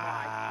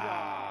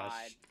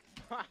gosh.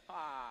 my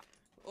god.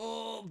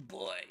 Oh boy.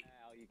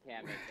 Wow, you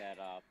can't make that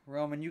up.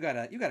 Roman, you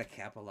gotta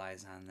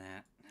capitalize on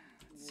that.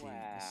 Let's Wow.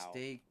 see.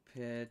 Mistake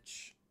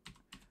pitch.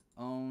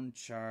 Own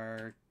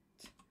chart.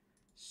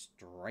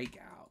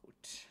 Strikeout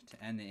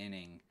to end the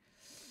inning.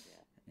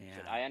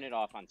 Yeah. I ended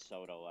off on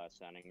Soto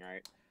last inning,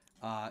 right?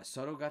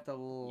 Soto got the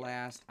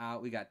last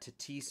out. We got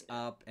Tatis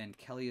up, and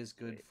Kelly is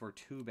good for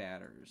 2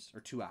 batters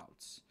or 2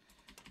 outs.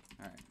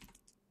 All right.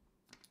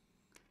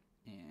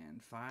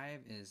 And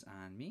 5 is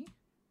on me.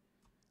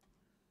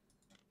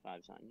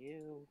 5's on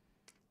you.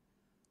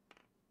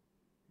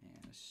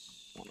 And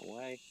 1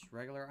 away.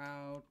 Regular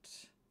out.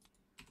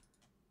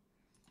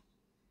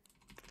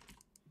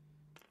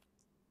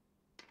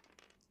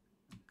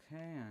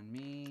 Okay, on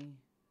me.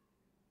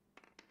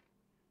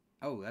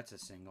 Oh, that's a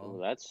single.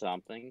 Oh, that's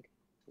something.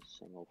 It's a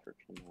single for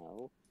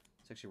Cano.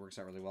 This actually works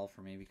out really well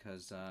for me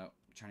because I'm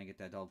trying to get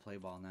that double play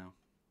ball now.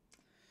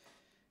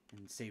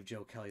 And save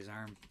Joe Kelly's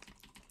arm.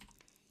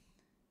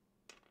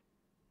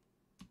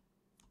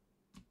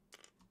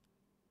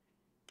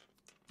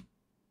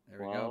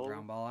 There we go.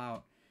 Ground ball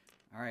out.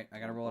 All right, I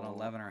got to roll an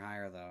 11 or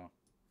higher, though.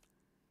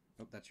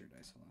 Oh, that's your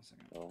dice. Hold on a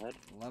second. Go ahead.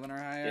 11 or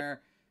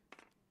higher.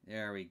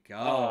 There we go.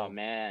 Oh,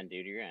 man,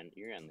 dude, you're in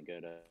the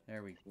good.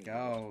 There we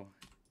go.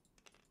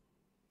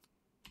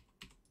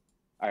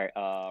 All right,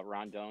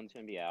 Rondon's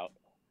going to be out.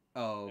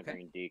 Oh, okay.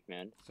 Bring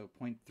Diekman. So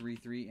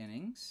 0.33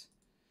 innings.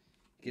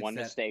 Gets 1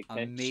 mistake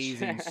pitch.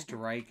 Amazing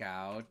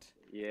strikeout.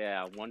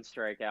 Yeah, 1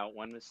 strikeout,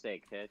 1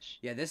 mistake pitch.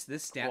 Yeah, this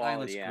stat line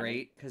looks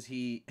great because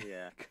he.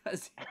 Yeah.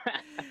 Because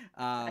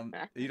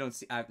you don't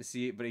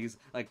see it, but he's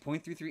like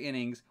 0.33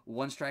 innings,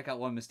 1 strikeout,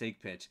 1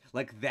 mistake pitch.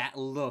 Like that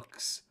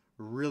looks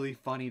really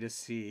funny to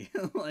see.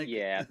 Like.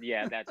 Yeah,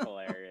 that's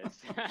hilarious.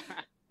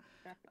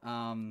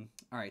 All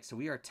right, so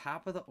we are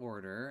top of the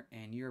order,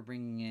 and you're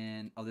bringing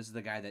in. Oh, this is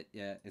the guy that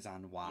is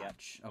on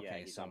watch. Yep. Okay, yeah,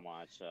 he's so on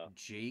watch. So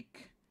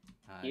Jake.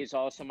 He's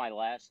also my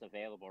last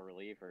available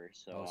reliever.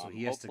 So, so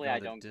he has to go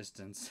the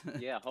distance.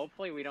 Yeah,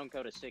 hopefully we don't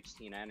go to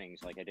 16 innings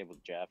like I did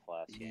with Jeff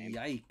last game.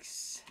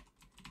 Yikes.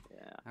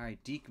 Yeah. All right,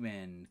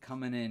 Diekman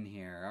coming in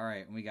here. All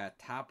right, we got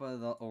top of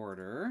the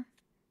order,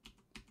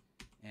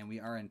 and we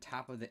are in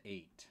top of the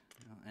 8.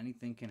 Well,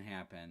 anything can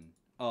happen.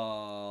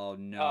 Oh,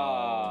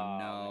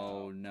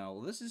 no.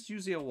 Well, this is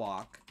usually a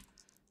walk,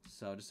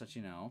 so just let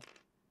you know.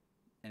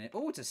 And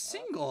it's a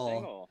single.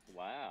 Single.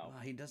 Wow.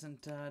 He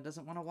doesn't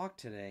want to walk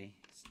today.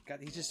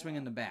 He's just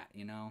swinging the bat,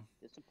 you know.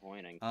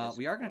 Disappointing.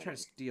 We are gonna try to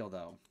steal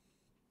though.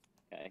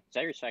 Okay. Is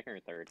that your second or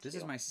third? This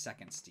is my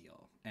second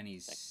steal, and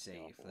he's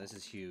safe. Steal. This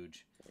is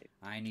huge. Safe.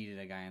 I needed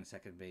a guy on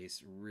second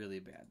base really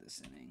bad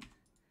this inning.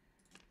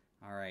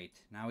 All right,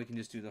 now we can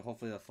just do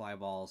hopefully the fly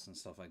balls and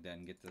stuff like that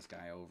and get this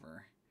guy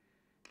over.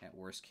 At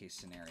worst case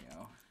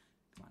scenario.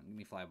 Come on, give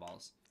me fly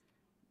balls.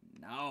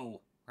 No.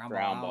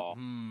 Ground ball.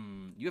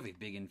 You have a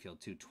big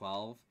infield too.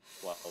 12.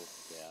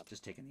 12, yeah.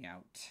 Just taking the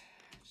out.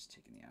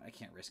 I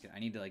can't risk it. I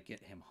need to like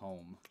get him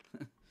home.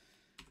 I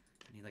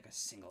need like a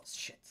single.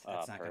 Shit,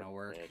 that's not gonna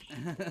work.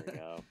 There we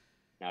go.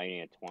 Now you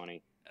need a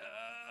 20.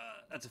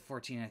 That's a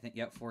 14, I think.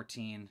 Yep,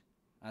 14.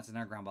 That's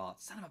another ground ball.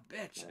 Son of a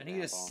bitch! I need a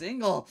ball.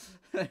 single.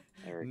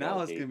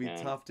 Now it's gonna be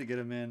man. tough to get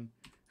him in.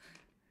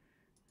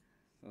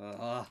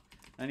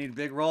 I need a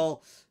big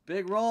roll.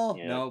 Big roll.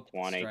 Yeah, nope.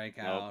 20. Strikeout.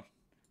 Nope.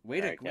 Way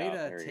to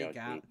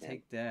Strikeout.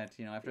 take that.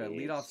 You know, after a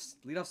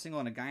leadoff single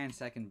and a guy on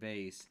second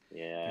base,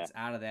 it's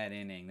out of that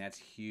inning. That's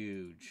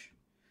huge.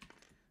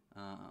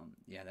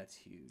 Yeah, that's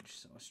huge.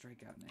 So a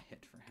strikeout and a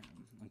hit for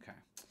him. Okay.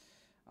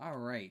 All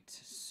right.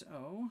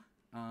 So,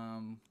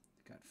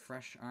 got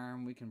fresh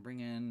arm. We can bring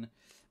in.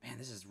 Man,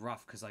 this is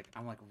rough because like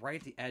I'm like right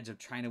at the edge of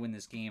trying to win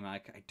this game.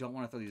 I don't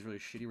want to throw these really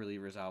shitty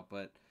relievers out,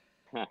 but.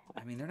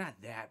 I mean, they're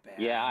not that bad.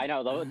 Yeah, I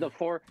know.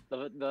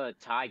 The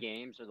tie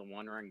games or the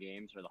 1-run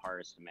games are the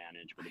hardest to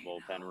manage with the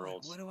bullpen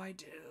rules. What do I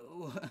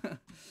do? I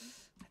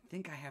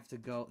think I have to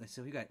go.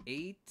 So we got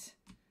 8,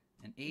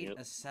 an 8,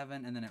 a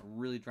 7, and then it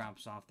really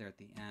drops off there at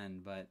the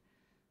end. But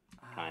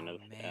kind of,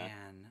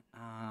 man.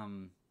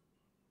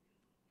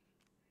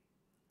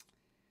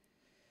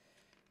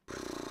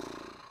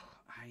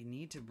 I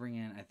need to bring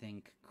in. I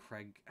think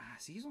Craig.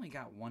 See, he's only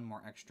got 1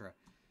 more extra.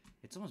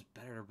 It's almost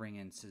better to bring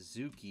in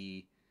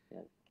Suzuki.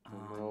 Yeah,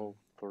 roll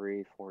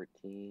 3,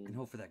 14. And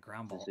hope for that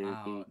ground ball Suzuki,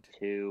 out.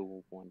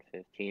 2,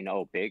 115.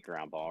 Oh, big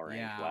ground ball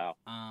range. Yeah.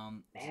 Wow.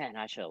 Man,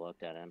 I should have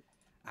looked at him.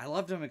 I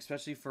loved him,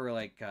 especially for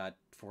like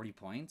 40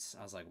 points.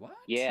 I was like, what?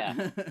 Yeah,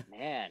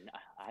 man,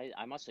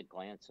 I must have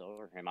glanced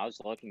over him. I was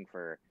looking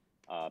for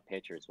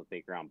pitchers with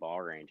big ground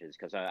ball ranges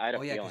because I had a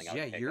Oh yeah, feeling because I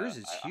would yeah, pick yours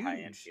is a high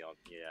end huge. field.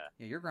 Yeah,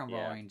 Yeah, your ground ball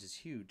yeah. range is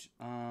huge.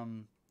 Hold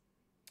on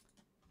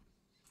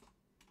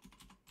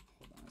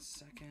a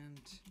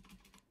second.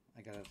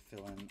 I gotta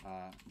fill in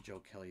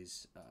Joe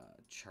Kelly's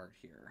chart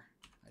here.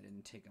 I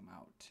didn't take him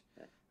out.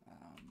 Let's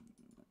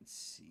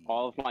see.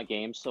 All of my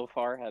games so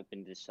far have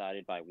been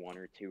decided by 1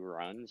 or 2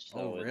 runs, Oh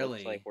so it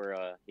looks like really?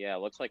 we're yeah, it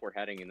looks like we're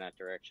heading in that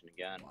direction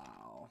again.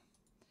 Wow.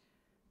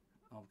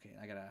 Okay,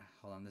 I gotta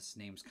hold on. This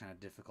name's kind of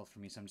difficult for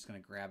me, so I'm just gonna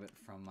grab it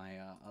from my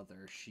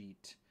other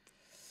sheet.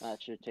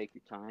 That should take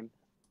your time.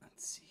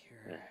 Let's see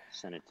here.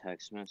 Send a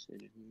text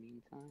message in the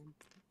meantime.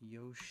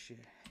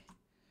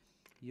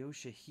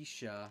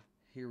 Yoshihisha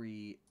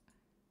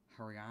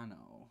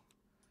Hariano.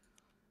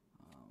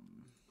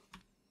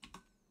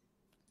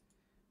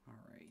 All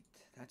right,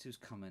 that's who's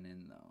coming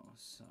in though.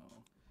 So,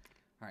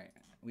 all right,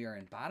 we are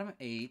in bottom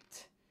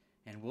 8,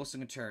 and Wilson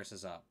Contreras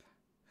is up.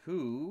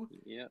 Who?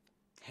 Yep.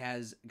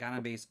 Has gone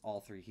on base all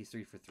 3. He's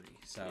 3 for 3.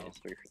 So yeah, it's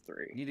 3 for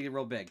 3. You need to get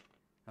real big.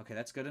 Okay,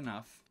 that's good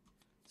enough.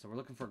 So we're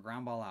looking for a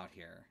ground ball out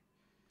here.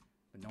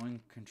 But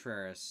knowing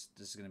Contreras,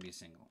 this is going to be a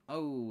single.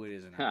 Oh, it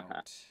is an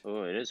out.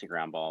 Oh, it is a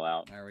ground ball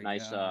out. There we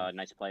nice, go.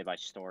 Nice play by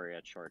Story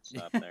at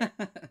shortstop there.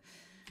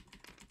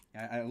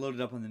 I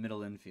loaded up on the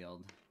middle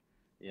infield.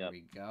 Yeah. There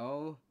we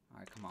go. All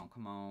right, come on,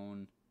 come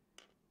on.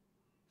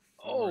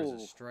 4 Oh,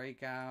 is a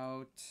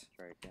strikeout.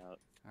 Strikeout.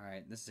 All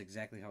right, this is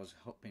exactly how I was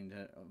hoping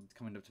to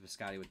coming up to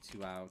Piscotti with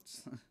 2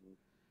 outs.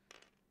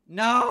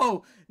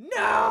 No!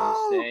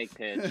 No! Mistake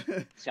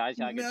pitch. Guy's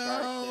got a good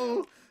chart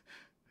too.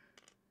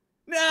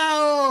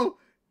 No!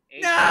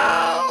 18.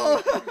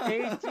 No!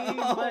 18.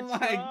 Oh Let's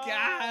my go.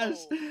 gosh!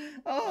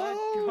 Oh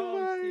Let's go,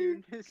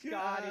 my Steven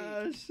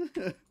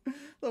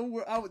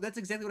gosh! That's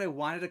exactly what I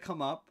wanted to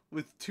come up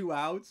with 2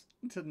 outs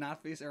to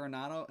not face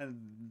Arenado, and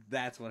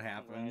that's what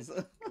happens.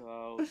 Let's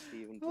go,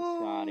 Steven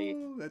Piscotti.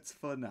 Oh, that's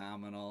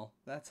phenomenal.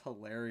 That's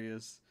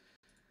hilarious.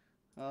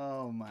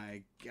 Oh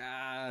my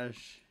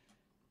gosh.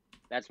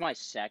 That's my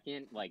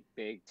second, like,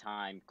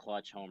 big-time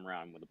clutch home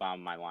run with the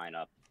bottom of my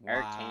lineup. Wow.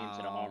 Eric Thames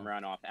hit a home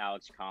run off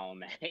Alex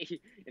Colome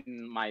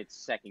in my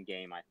second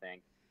game, I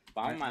think.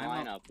 Bottom of my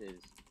lineup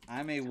is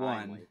I'm a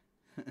timely.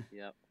 1.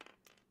 Yep.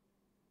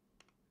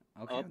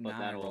 Okay, Oh, but now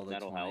that'll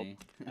help.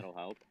 That'll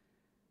help.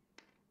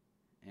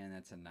 And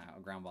that's a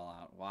ground ball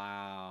out.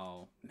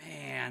 Wow.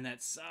 Man,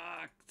 that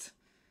sucked.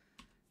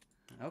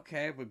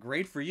 Okay, but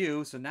great for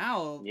you. So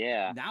now,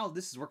 now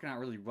this is working out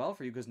really well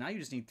for you because now you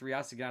just need 3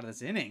 outs to get out of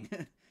this inning.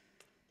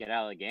 Get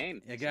out of the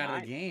game. Yeah, get out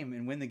of the game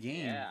and win the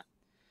game. Yeah.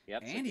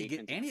 Yep. And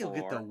he'll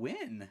get the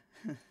win.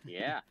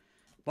 Yeah.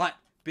 But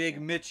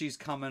Big Mitchie's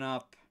coming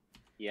up.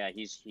 Yeah,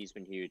 he's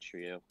been huge for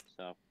you.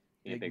 So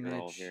a big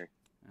roll here.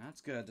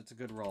 That's good. That's a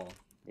good roll.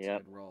 Yeah.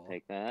 Roll.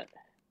 Take that.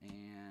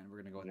 And we're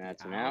gonna go with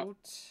that's the an out.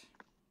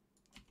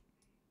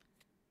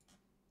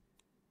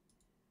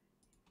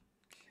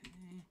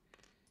 Okay.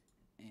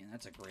 And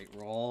that's a great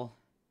roll.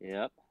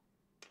 Yep.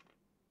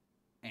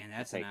 And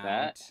that's an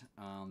out.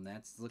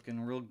 That's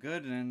looking real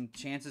good, and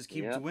chances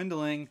keep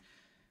dwindling.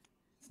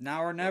 It's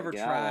now or never,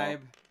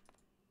 Tribe.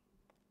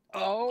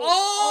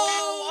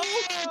 Oh,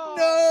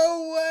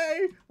 no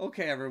way!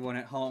 Okay, everyone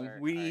at home,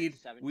 we need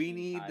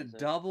the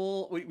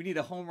double. We need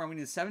a home run. We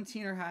need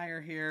 17 or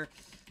higher here.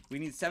 We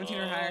need 17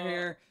 or higher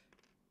here.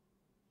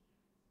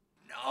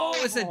 No,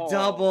 it's a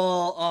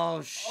double.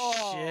 Oh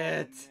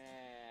shit!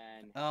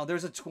 Oh,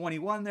 there's a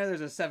 21 there.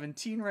 There's a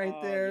 17 right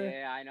there.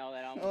 Yeah, I know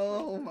that.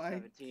 Oh my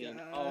 17.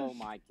 gosh. Oh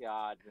my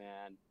god,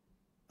 man.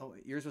 Oh,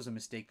 yours was a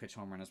mistake pitch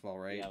home run as well,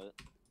 right?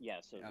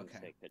 Yeah, so it was a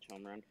mistake pitch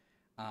home run.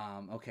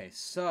 Okay,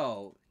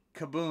 so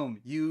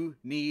Kaboom, you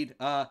need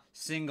a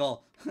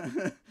single.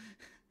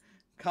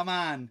 Come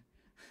on.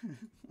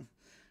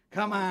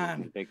 Come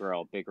on. Big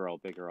roll, big roll,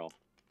 big roll.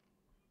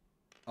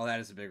 Oh, that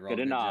is a big roll.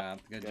 Good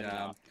enough. Good job.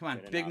 Enough. Come on,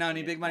 Good big enough.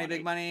 money, big money,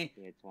 big money.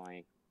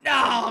 20.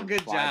 No,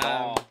 good job.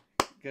 Ball.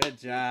 Good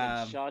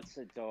job. Shuts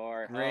the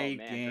door. Great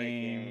man,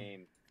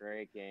 game.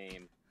 Great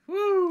game.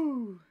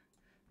 Woo!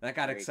 That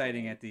got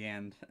exciting at the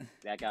end.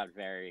 That got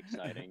very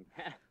exciting.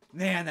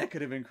 Man, that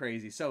could have been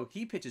crazy. So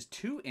he pitches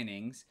 2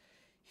 innings.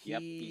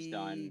 He's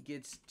done.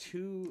 Gets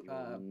 2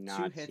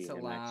 hits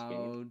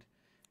allowed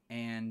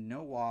and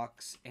no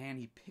walks, and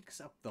he picks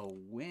up the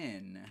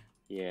win.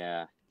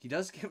 Yeah. He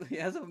has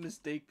a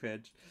mistake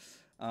pitch.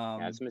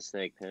 That's a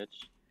mistake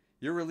pitch.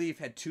 Your relief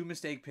had 2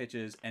 mistake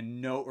pitches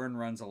and no earned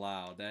runs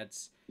allowed.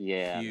 That's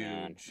huge.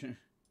 Man.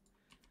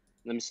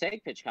 The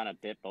mistake pitch kind of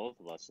bit both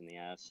of us in the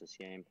ass this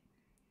game.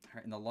 All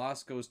right, and the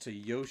loss goes to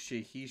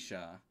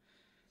Yoshihisha.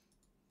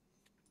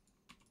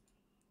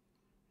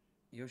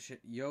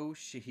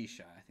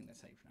 Yoshihisha, I think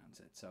that's how you pronounce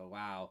it. So,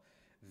 wow.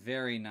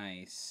 Very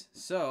nice.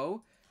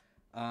 So,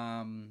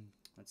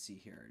 let's see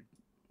here.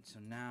 So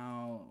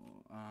now,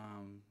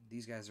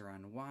 these guys are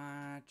on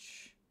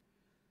watch.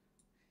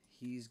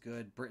 He's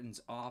good. Britton's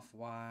off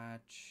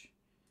watch.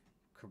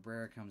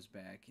 Cabrera comes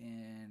back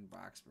in.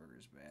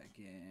 Boxberger's back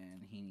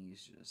in.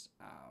 Heaney's just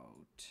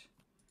out.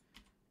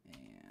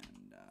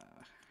 And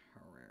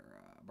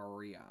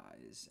Barria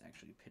is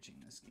actually pitching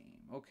this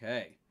game.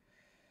 Okay.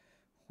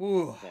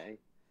 Whew. Okay.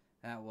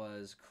 That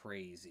was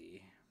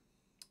crazy.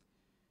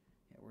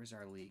 Yeah, where's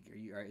our league?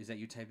 Is that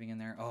you typing in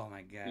there? Oh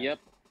my god. Yep.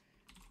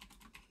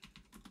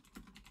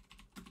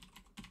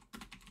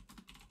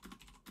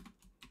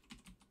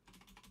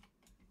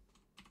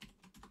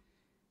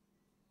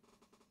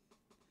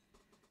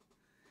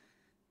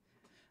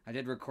 I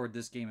did record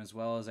this game as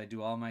well as I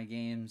do all my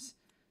games.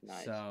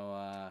 Nice. So,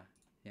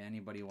 yeah,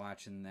 anybody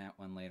watching that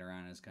one later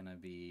on is going to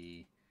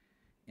be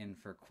in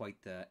for quite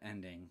the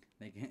ending.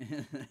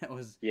 That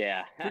was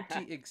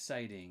pretty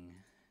exciting.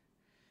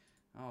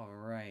 All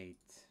right.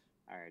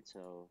 All right,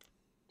 so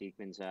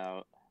Diekman's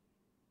out.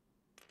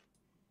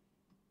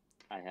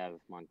 I have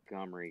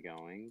Montgomery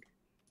going.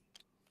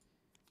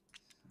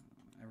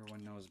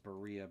 Everyone knows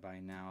Barria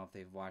by now if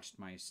they've watched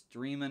my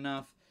stream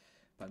enough.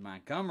 But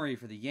Montgomery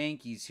for the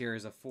Yankees here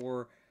is a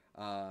 4 IP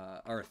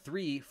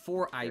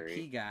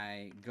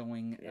guy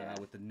going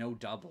with the no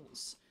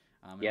doubles.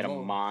 He had a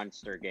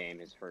monster game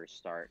his first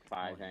start.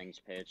 5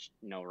 innings pitched,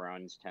 no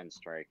runs, 10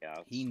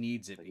 strikeouts. He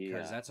needs it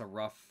because that's a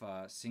rough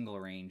single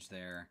range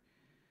there.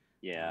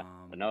 Yeah,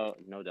 but no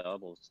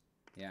doubles.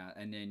 Yeah,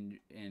 and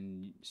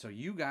so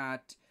you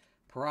got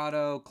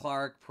Parado,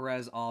 Clark,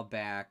 Perez all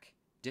back.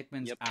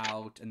 Dickman's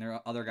out, and their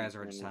other guys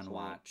are just on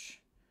watch.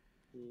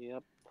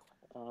 Yep.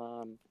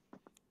 Give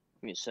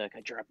me a sec. I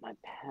dropped my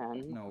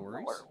pen. No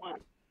worries. Where it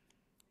went.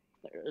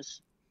 There it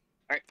is.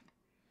 All right.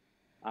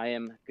 I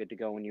am good to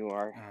go when you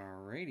are.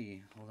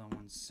 Alrighty. Hold on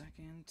 1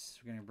 second.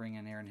 We're going to bring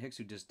in Aaron Hicks,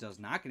 who just does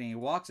not get any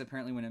walks,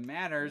 apparently, when it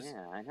matters.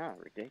 Yeah, I know.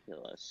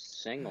 Ridiculous.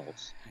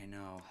 Singles. I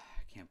know.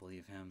 I can't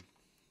believe him.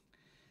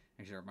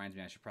 Actually, it reminds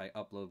me I should probably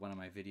upload one of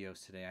my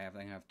videos today. I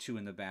have 2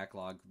 in the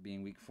backlog,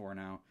 being week 4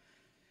 now.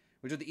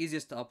 Which are the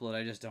easiest to upload.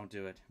 I just don't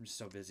do it. I'm just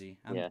so busy.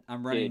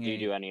 I'm running. Do you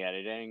do any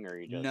editing, or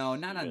you just? No,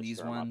 not on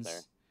these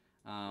ones.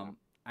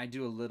 I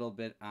do a little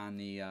bit on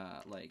the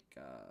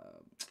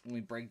when we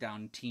break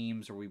down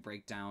teams or we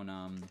break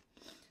down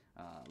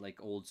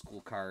like old school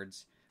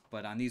cards.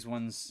 But on these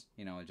ones,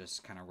 I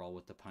just kind of roll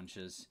with the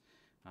punches.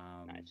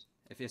 Nice.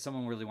 If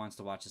someone really wants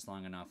to watch this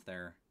long enough,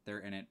 they're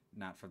in it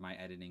not for my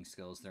editing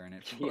skills. They're in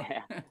it for.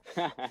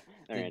 Yeah.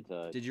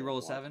 Did you roll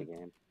a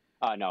 7?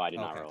 No, I did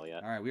not roll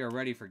yet. All right, we are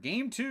ready for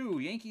game 2.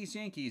 Yankees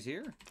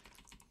here.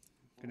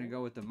 Gonna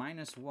go with the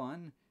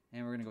 -1,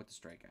 and we're gonna go with the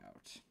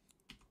strikeout.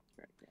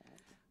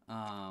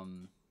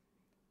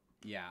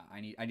 Yeah,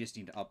 I just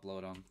need to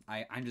upload them.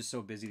 I'm just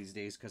so busy these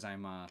days because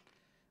I'm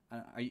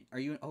are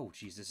you? Oh,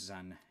 geez, this is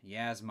on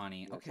Yaz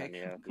Money.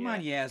 Okay, come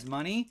on, Yaz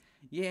Money.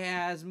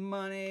 Yaz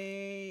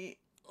Money.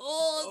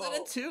 Oh, is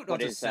that a 2? No,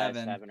 it's a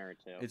 7. 7 or a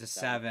 2? It's a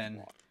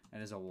 7.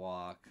 That is a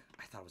walk.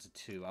 I thought it was a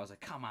 2. I was like,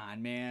 come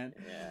on, man.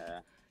 Yeah.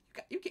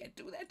 You can't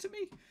do that to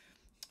me.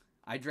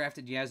 I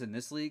drafted Yaz in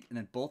this league and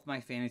then both my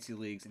fantasy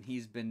leagues, and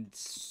he's been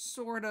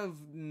sort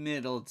of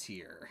middle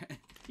tier.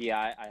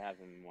 Yeah, I have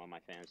him in one of my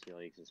fantasy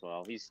leagues as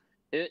well.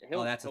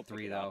 That's a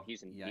 3 though.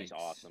 He's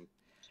awesome.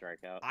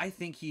 Strikeout. I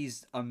think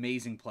he's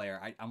amazing player.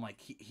 I'm like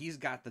he's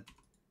got it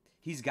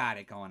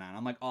going on.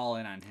 I'm like all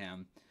in on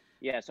him.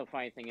 Yeah. So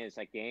funny thing is,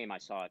 that game I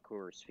saw at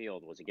Coors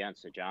Field was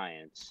against the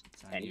Giants,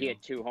 and he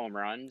hit 2 home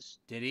runs.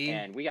 Did he?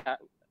 And we had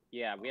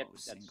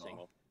that's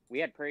single. We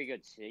had pretty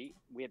good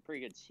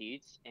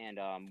seats, and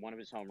one of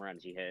his home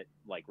runs he hit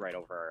like right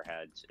over our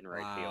heads in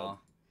right field.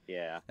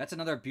 Yeah, that's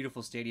another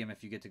beautiful stadium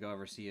if you get to go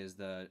ever see is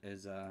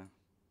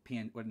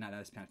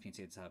PNC,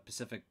 it's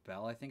Pacific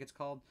Bell, I think it's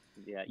called.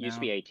 Yeah, it used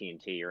to be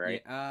AT&T,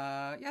 right?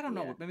 Yeah, I don't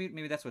know.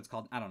 Maybe that's what it's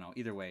called. I don't know.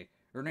 Either way,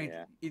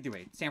 either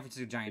way, San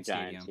Francisco Giants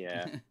Stadium.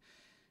 Yeah.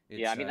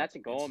 Yeah, I mean that's a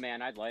goal,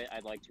 man. I'd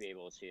like to be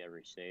able to see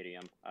every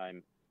stadium.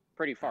 I'm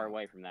pretty far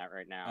away from that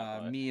right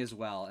now. Me as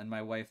well. And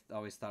my wife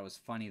always thought it was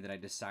funny that I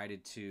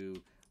decided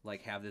to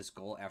have this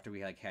goal after we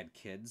had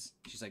kids.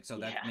 She's like, so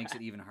that makes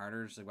it even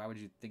harder. She's like, why would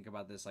you think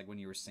about this when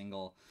you were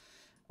single,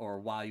 or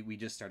while we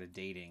just started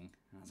dating?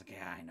 And I was like,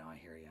 yeah, I know, I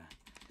hear you.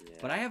 Yeah.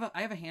 But I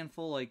have a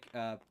handful.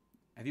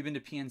 Have you been to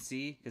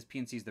PNC? Because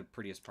PNC is the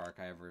prettiest park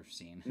I ever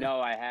seen. No,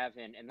 I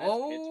haven't. And that's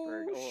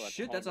Pittsburgh. Oh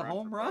shit, that's a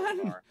home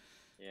run.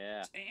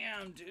 Yeah.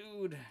 Damn,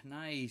 dude.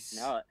 Nice.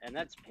 No, and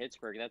that's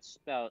Pittsburgh. That's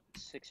about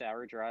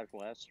 6-hour drive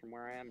west from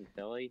where I am in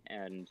Philly,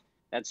 and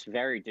that's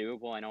very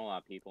doable. I know a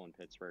lot of people in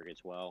Pittsburgh as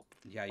well.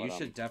 Yeah, you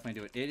should definitely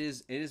do it. It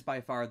is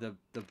by far the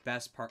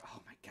best park.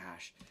 Oh my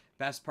gosh,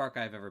 best park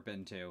I've ever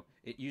been to.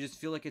 You just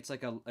feel like it's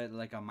like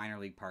a minor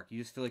league park.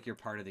 You just feel like you're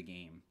part of the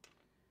game.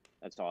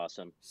 That's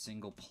awesome.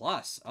 Single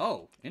plus.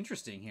 Oh,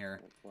 interesting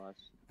here. Plus.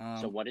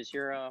 So what is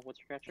your what's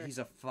your catcher? He's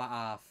a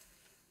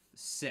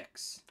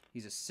 6.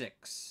 He's a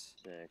 6.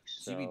 6.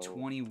 So you'd be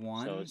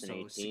 21. So it's an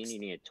 18. 6. You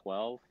need a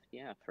 12.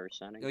 Yeah,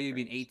 first inning. Oh, you'd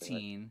be an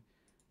 18.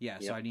 Yeah,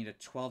 so I need a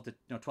 12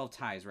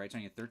 ties, right? So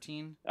I need a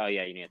 13. Oh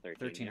yeah, you need a 13.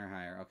 13 or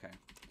higher. Okay.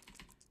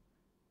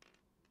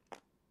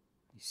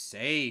 He's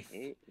safe.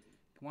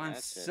 Juan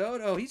That's it.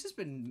 Soto, he's just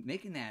been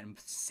making that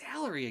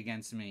salary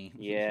against me.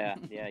 Yeah,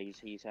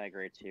 he's had a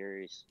great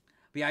series.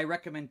 But yeah, I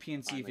recommend PNC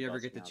if Finally you ever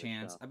busting get the out of the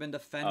chance. show. I've been to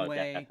Oh,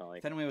 Fenway.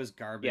 definitely. Fenway was Yeah,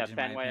 garbage in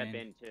my Fenway I've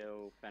opinion. been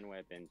to. Fenway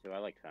I've been to. I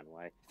like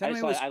Fenway.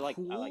 Fenway was I like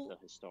cool. the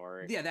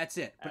historic Yeah, that's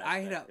it. But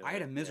aspect to I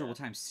had a it. miserable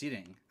Yeah. time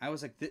sitting. I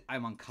was like,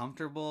 I'm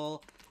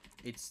uncomfortable.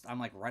 I'm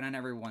like right on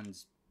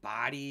everyone's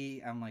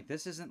body. I'm like,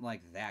 this isn't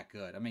like that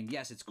good. I mean,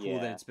 yes, it's cool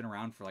that Yeah. it's been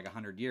around for like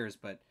 100 years,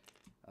 but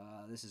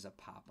this is a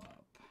pop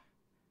up.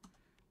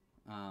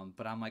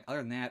 But I'm like,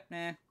 other than that,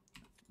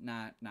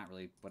 not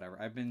really. Whatever.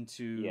 I've been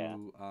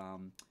to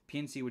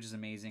PNC, which is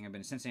amazing. I've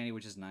been to Cincinnati,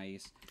 which is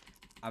nice.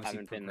 Obviously,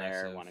 Haven't been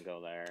there. Want to go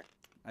there.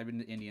 I've been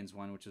to Indians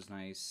one, which was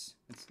nice.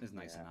 It's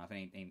nice Yeah. enough.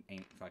 It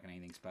ain't fucking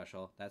anything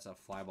special. That's a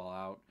fly ball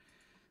out.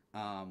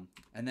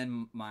 And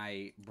then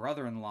my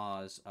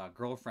brother-in-law's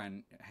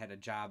girlfriend had a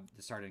job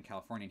that started in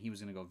California, and he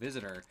was going to go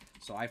visit her.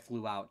 So I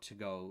flew out to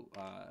go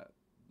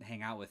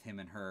hang out with him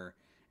and her.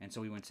 And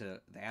so we went to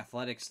the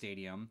athletic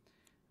stadium,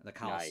 the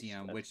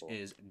Coliseum, Nice. which Cool.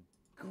 is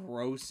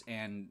gross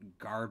and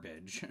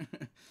garbage.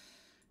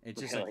 It's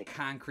just Really? a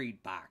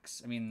concrete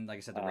box. I mean, like I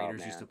said, the Oh,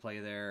 Raiders used man. to play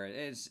there.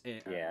 It's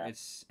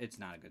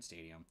not a good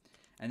stadium.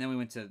 And then we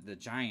went to the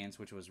Giants,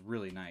 which was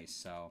really nice.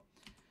 So,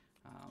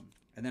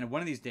 and then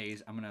one of these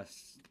days,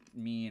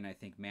 me and I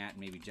think Matt and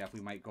maybe Jeff,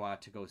 we might go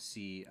out to go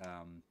see.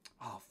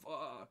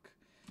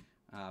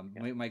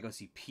 We might go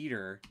see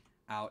Peter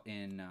out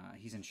in.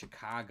 He's in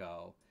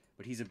Chicago,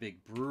 but he's a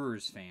big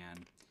Brewers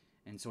fan.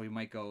 And so we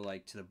might go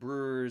like to the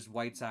Brewers,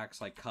 White Sox,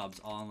 like Cubs,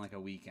 all in like a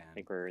weekend. I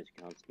think Brewers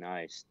counts.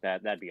 Nice.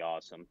 That'd be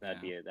awesome.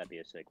 That'd Yeah. be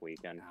a sick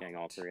weekend. Getting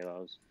all three of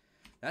those.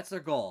 That's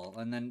their goal,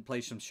 and then play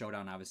some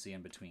Showdown, obviously,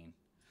 in between.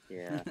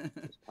 Yeah.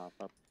 Just pop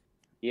up.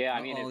 Yeah,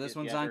 I mean, this if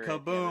one's you on ever,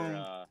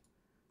 Kaboom.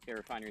 If you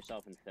ever find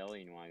yourself in Philly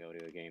and you want to go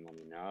to a game, let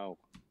me know.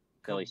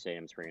 Philly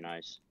Stadium's pretty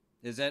nice.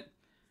 Is it?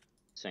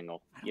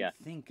 Single. I don't Yeah.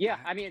 think. Yeah,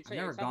 I mean, I've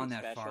never it's gone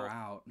nothing that special. far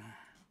out.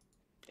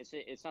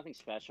 It's nothing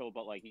special,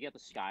 but like you get the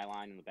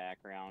skyline in the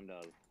background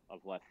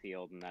of left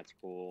field, and that's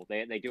cool.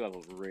 They do have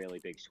a really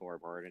big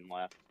scoreboard in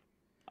left.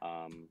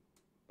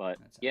 But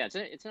That's yeah,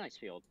 it's a nice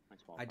field. Nice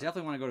ballpark. I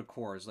definitely want to go to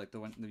Coors, like the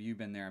one that you've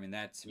been there. I mean,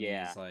 that to me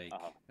is like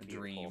a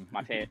beautiful. dream.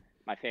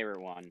 My favorite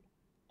one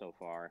so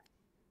far.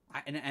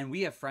 And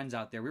we have friends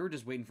out there. We were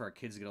just waiting for our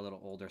kids to get a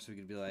little older so we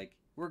could be like,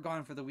 we're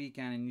gone for the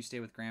weekend and you stay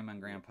with grandma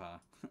and grandpa.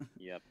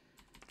 Yep.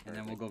 And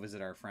then we'll go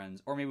visit our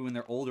friends. Or maybe when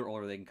they're older,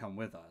 they can come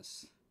with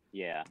us.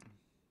 Yeah.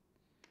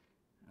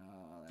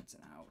 Oh, that's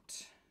an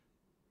out.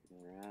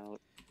 We're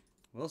out.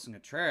 Wilson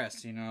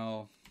Contreras, you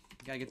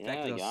gotta get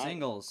back to those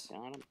singles.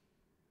 Got him.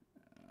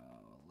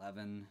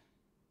 11.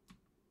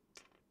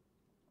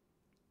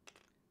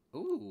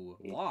 Ooh,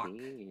 walk.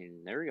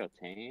 18. There we go.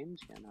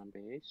 Tames getting on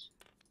base.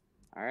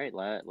 All right,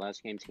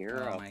 last game's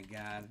hero. Oh my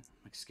god, I'm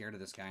like scared of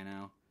this guy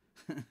now.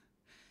 I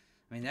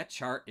mean, that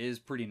chart is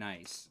pretty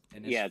nice,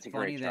 and it's a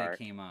funny great that chart.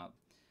 it came up.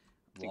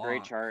 It's a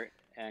great chart,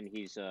 and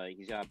he's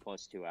got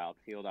 +2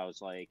 outfield. I was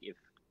like,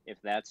 if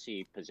that's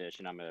the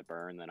position I'm gonna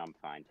burn, then I'm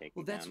fine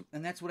taking him.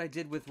 That's what I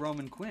did with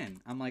Roman Quinn.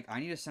 I'm like, I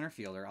need a center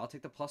fielder. I'll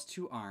take the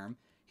 +2 arm.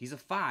 He's a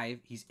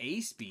 5. He's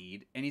A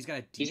speed, and he's got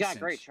a decent. He's got a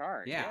great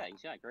chart. Yeah,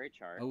 he's got a great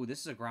chart. Oh,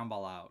 this is a ground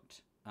ball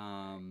out.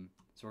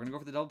 So we're gonna go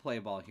for the double play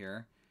ball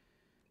here.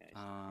 Okay,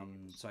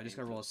 so I just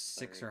gotta roll a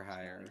 6 or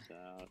higher.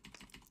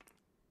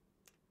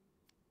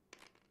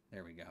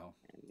 There we go.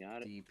 You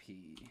got it.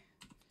 DP.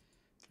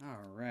 All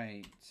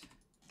right.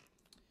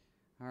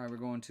 All right, we're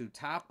going to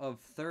top of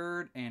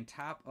third and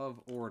top of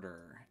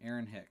order.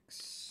 Aaron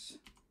Hicks.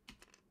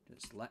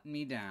 Just letting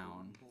me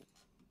down.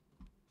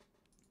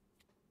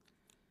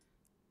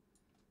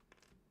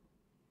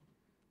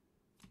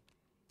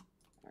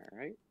 All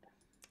right.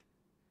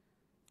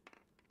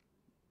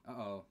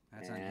 Uh-oh,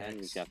 that's on And Hicks.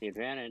 he's got the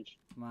advantage.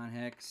 Come on,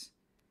 Hicks.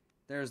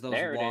 There's those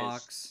There it is.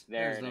 walks. There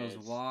There's it those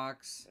is.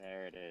 walks.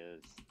 There it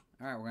is.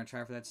 All right, we're going to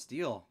try for that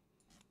steal.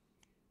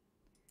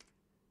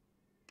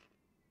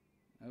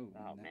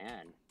 Oh,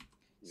 Man.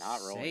 Not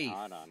rolling Safe.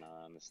 hot on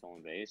the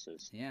stolen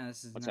bases. Yeah,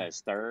 this is What's not... that,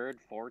 his third,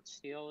 fourth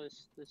steal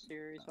this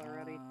series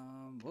already?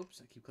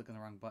 Whoops, I keep clicking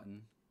the wrong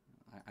button.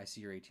 I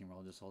see your 18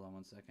 roll. Just hold on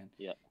one second.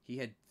 Yep. He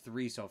had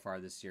 3 so far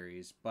this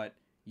series, but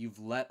you've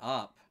let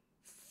up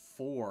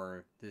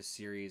 4 this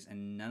series,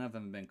 and none of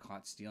them have been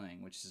caught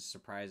stealing, which is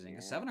surprising.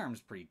 The 7-arm is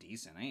pretty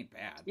decent. It ain't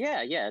bad.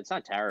 Yeah, it's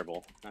not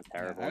terrible. Not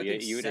terrible. I would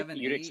think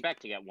You'd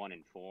expect to get 1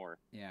 and 4.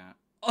 Yeah.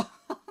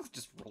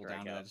 Just roll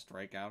down to that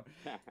strikeout.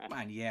 Come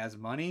on, Yaz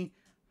money.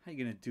 How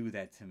you gonna do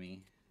that to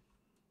me?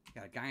 You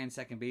got a guy on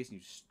second base and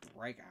you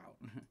strike out.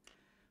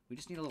 We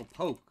just need a little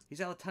poke. He's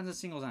got tons of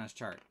singles on his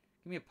chart.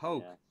 Give me a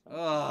poke. Yeah,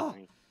 Ugh.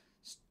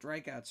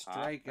 Strikeout.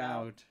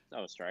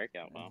 Oh,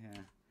 strikeout. Wow.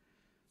 Yeah.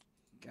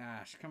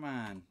 Gosh, come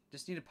on.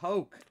 Just need a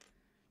poke.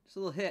 Just a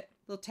little hit.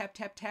 A little tap,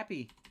 tap,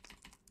 tappy.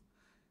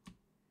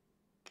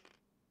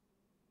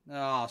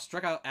 Oh,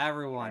 struck out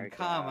everyone.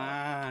 Come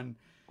on.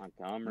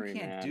 Montgomery, You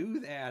can't man. do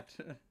that.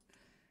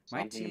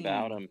 My Something team,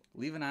 about him.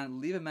 leaving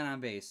men on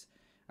base.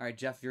 All right,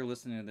 Jeff, you're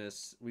listening to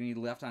this. We need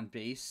left on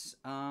base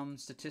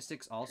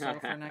statistics also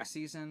for next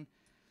season.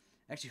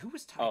 Actually, who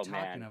was Oh talking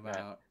man,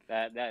 about?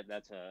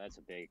 that's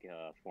a big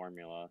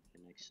formula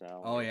in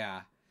Excel. Oh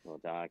yeah, Well,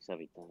 docs,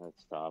 everything, that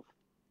stuff.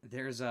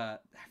 there's I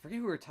forget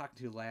who we were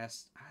talking to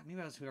last. Maybe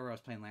that was whoever I was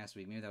playing last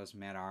week. Maybe that was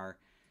Matt R.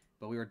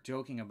 But we were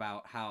joking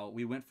about how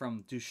we went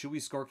from should we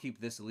scorekeep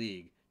this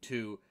league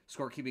to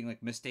scorekeeping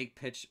like mistake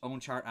pitch, own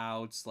chart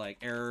outs, like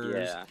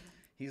errors. Yeah.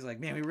 He's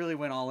like, man, we really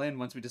went all in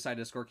once we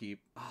decided to scorekeep.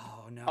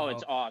 Oh no! Oh,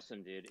 it's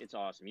awesome, dude. It's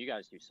awesome. You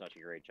guys do such a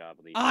great job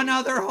with these.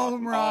 Another It's home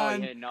awesome.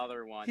 run! Oh, yeah,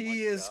 another one.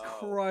 He Let's is go.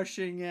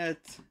 crushing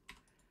it.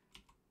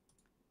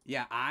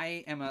 Yeah,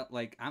 I am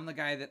I'm the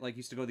guy that like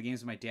used to go to the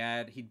games with my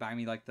dad. He'd buy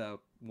me like the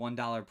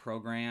 $1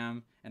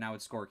 program, and I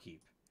would scorekeep.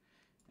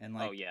 And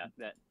like, Oh yeah,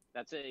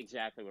 that's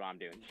exactly what I'm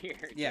doing here.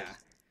 yeah.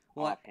 Just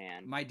Well,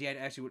 offhand. my dad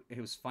actually,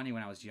 it was funny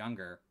when I was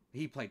younger.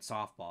 He played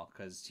softball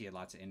because he had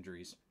lots of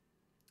injuries.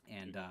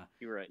 And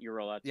you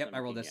roll at yep, 17, I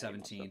rolled at yeah,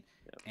 17. Yep.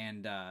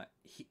 And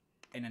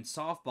and in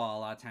softball, a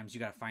lot of times you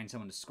got to find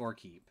someone to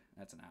scorekeep.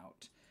 That's an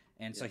out.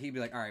 And so he'd be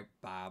like, "All right,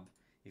 Bob,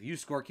 if you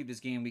scorekeep this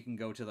game, we can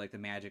go to like the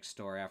Magic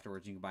store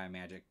afterwards. You can buy a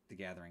Magic the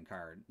Gathering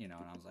card, you know."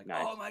 And I was like,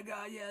 Nice. "Oh my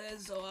god, yeah,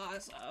 that's so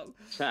awesome!"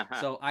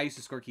 So I used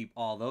to scorekeep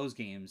all those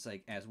games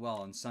like as well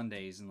on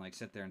Sundays and like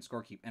sit there and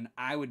scorekeep, and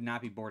I would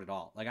not be bored at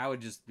all. Like I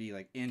would just be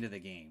like into the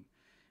game.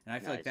 And I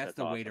feel like that's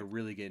the way to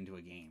really get into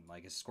a game,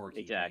 like a scorekeeping.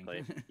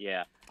 Exactly.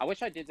 Yeah. I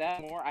wish I did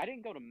that more. I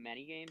didn't go to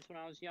many games when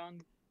I was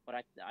young, but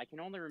I can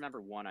only remember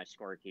one I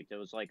scorekeeped. It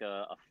was like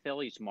a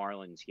Phillies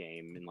Marlins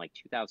game in like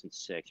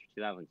 2006 or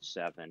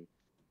 2007.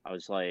 I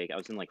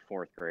was in like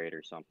fourth grade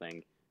or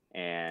something,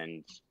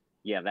 and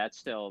yeah, that's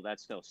still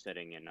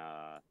sitting in.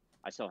 I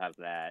still have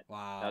that.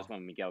 Wow. That was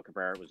when Miguel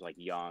Cabrera was like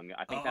young.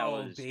 I think that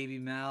was baby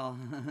Mel.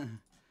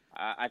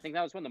 I think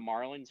that was when the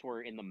Marlins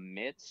were in the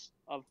midst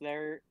of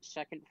their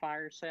second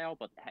fire sale,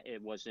 but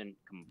it wasn't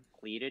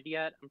completed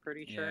yet. I'm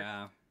pretty sure.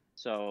 Yeah.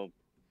 So,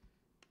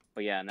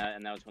 but yeah, and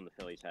that was when the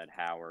Phillies had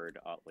Howard,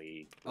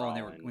 Utley,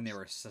 Rollins. And when they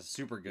were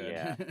super good.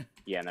 Yeah,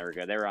 yeah, and they were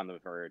good. They were on the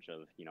verge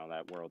of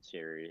that World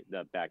Series,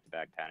 the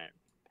back-to-back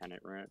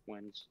pennant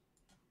wins.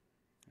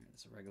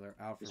 It's a regular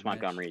out for This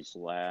Montgomery's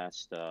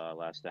last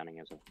inning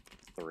as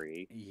a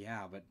 3.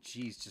 Yeah, but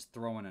geez, just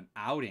throwing an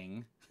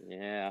outing.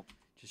 Yeah.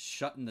 Just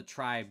shutting the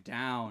Tribe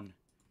down.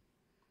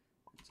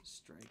 It's a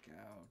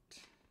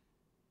strikeout.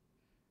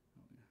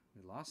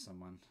 We lost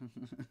someone.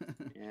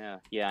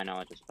 Yeah, I know.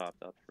 It just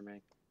popped up for me.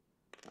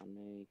 On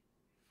the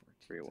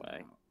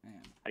 3-way.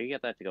 Man. How do you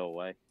get that to go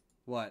away?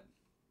 What?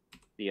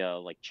 The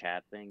like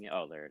chat thing.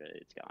 Oh, there it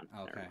is. It's gone.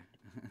 Okay.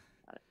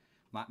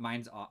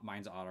 mine's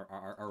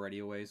already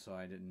away, so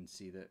I didn't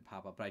see that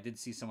pop up. But I did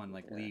see someone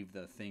like leave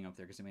the thing up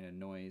there because it made a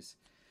noise.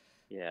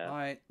 Yeah. All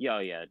right.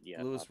 Yeah.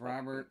 Lewis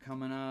Robert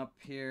coming up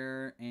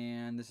here,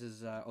 and this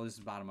is this is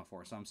bottom of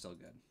 4, so I'm still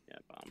good. Yeah,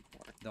 bottom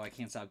 4. Though I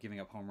can't stop giving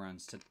up home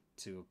runs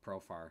to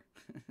Profar.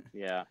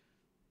 Yeah.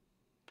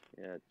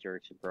 Yeah,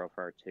 Jerks and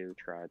Profar 2,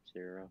 Tribe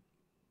 0.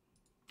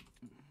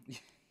 Yeah,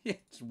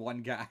 it's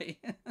one guy.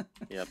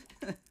 Yep.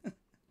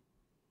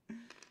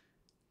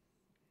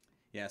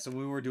 Yeah, so when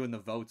we were doing the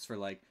votes for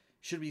like,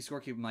 should we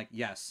scorekeep? I'm like,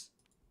 yes.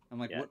 I'm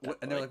like, Yeah, what?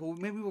 And they're like, well,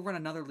 maybe we'll run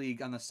another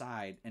league on the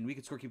side, and we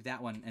could scorekeep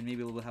that one, and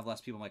maybe we'll have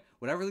less people. I'm like,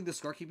 whatever league the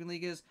scorekeeping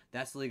league is,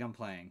 that's the league I'm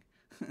playing.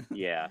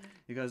 Yeah.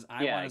 Because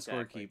I want to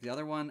scorekeep. The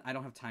other one, I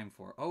don't have time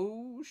for.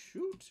 Oh,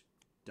 shoot.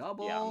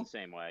 Double. Yeah, I'm the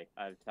same way.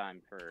 I have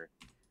time for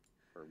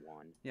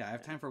one. Yeah, I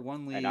have time for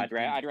one league. And I'd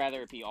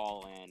rather it be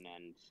all in,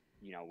 and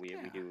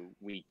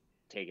we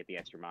take it the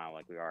extra mile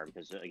like we are,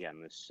 because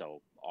again, this is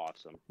so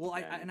awesome. Well,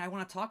 I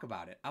want to talk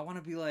about it. I want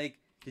to be like,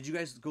 did you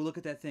guys go look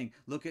at that thing?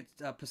 Look at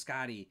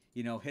Piscotti,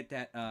 hit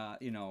that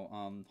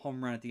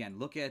home run at the end.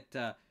 Look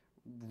at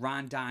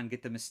Rondon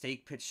get the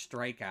mistake pitch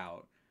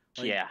strikeout.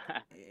 Like, yeah.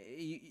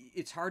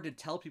 It's hard to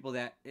tell people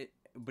that,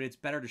 but it's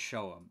better to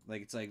show them.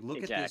 Like, it's like,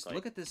 look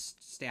at this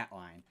stat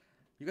line.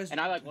 You guys.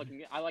 And I like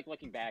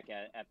looking back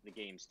at the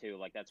games too.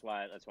 Like that's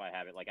why I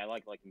have it. Like I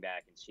like looking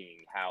back and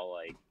seeing how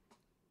like.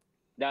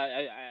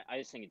 I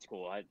just think it's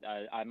cool.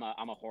 I'm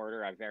a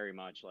hoarder. I very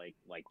much like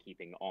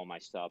keeping all my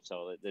stuff.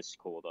 So this is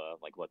cool to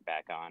like look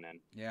back on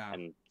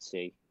and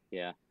see.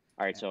 Yeah.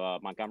 All right. So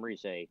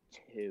Montgomery's a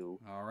 2.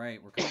 All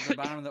right, we're coming to the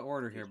bottom of the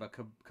order here, but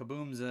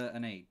Kaboom's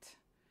an 8.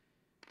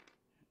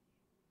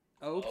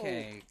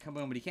 Okay,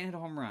 Kaboom, but he can't hit a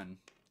home run.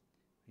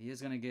 He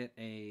is gonna get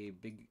a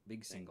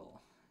big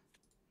single.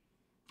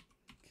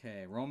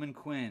 Okay, Roman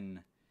Quinn.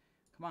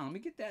 Come on, let me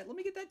get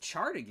that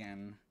chart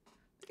again.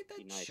 Look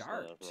at that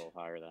chart. Roll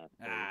higher that.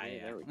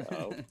 Yeah. There we go.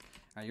 All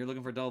right, you're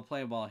looking for a double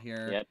play ball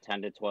here. Yep,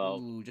 10 to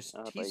 12. Ooh,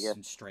 he's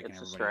been striking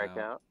everybody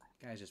out.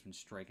 Guy's just been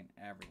striking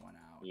everyone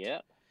out.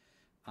 Yep.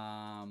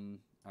 All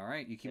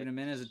right, you keeping him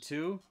in as a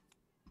 2?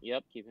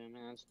 Yep, keeping him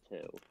in as a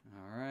 2.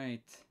 All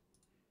right.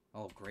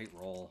 Oh, great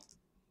roll.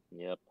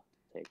 Yep,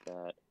 take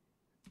that.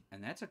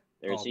 And that's a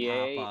pop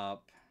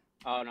up.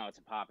 Oh no, it's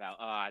a pop out.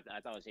 Oh, I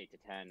thought it was 8 to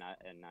 10, not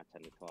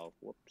 10 to 12.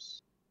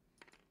 Whoops.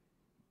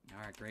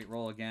 All right, great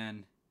roll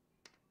again.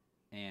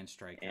 And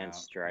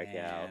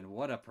strikeout. And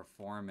what a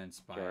performance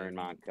by Jordan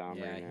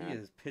Montgomery. Yeah, he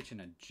is pitching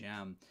a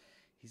gem.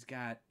 He's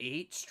got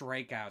 8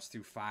 strikeouts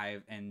through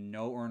 5 and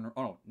no earned.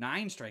 Oh, no,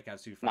 9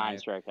 strikeouts through 5. 9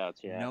 strikeouts,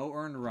 yeah. No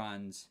earned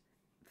runs.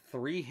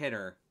 3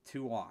 hitter,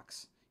 2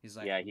 walks. He's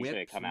like, yeah, he should have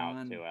whips come one.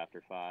 out too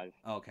after 5.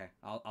 Okay,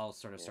 I'll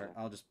sort of start.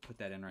 I'll just put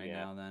that in right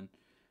now then.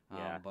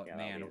 But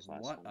man,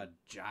 what a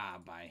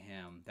job by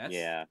him. That's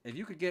if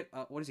you could get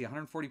what is he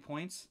 140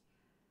 points?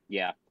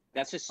 Yeah,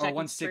 that's his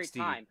second straight 160.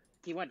 time.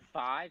 He went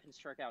 5 and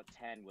struck out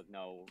 10 with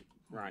no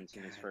runs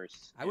in his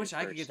first. I wish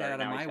I could get that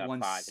out of my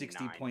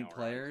 160 point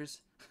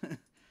players.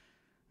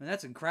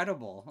 That's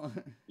incredible.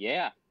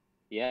 yeah,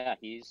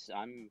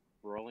 I'm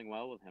rolling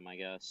well with him, I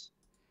guess.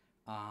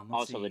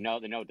 Also, the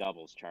no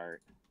doubles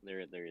chart.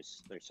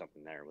 There's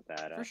something there with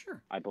that. For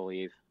sure, I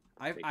believe.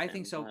 I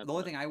think so. The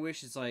only thing I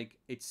wish is like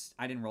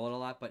I didn't roll it a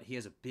lot, but he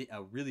has a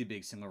really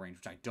big single range,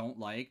 which I don't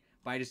like,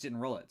 but I just didn't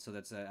roll it, so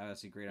that's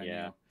obviously a great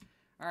idea.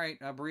 All right,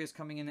 Berea's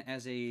coming in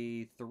as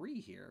a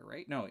 3 here,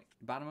 right? No,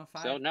 bottom of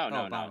 5. So no,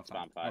 bottom of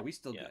 5. Oh, we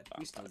still good.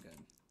 We still 5. good.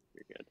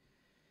 You're good.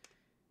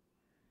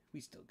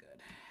 We still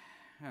good.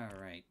 All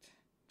right,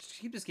 just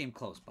keep this game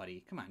close,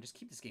 buddy. Come on, just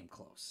keep this game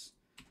close.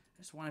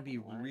 I just want to be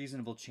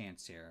reasonable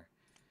chance here.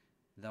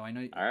 Though I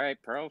know. All right,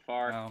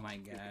 Profar. Oh my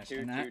gosh.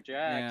 Two jacks.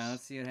 Yeah,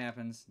 let's see what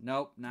happens.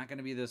 Nope, not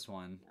gonna be this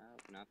one.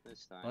 Nope, not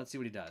this time. Let's see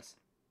what he does.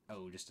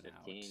 Oh, just an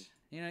 15. out.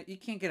 You know, you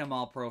can't get them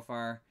all,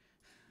 Profar.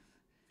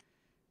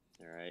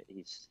 All right,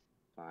 he's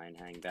fine.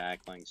 Hang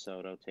back, letting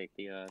Soto take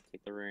the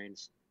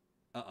reins.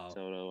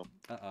 Soto.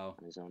 on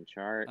his own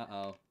chart.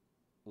 Wow.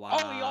 Oh,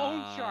 the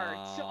own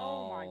charts.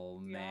 Oh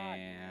my God,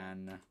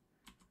 man.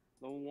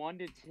 The 1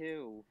 to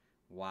 2.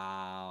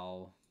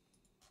 Wow.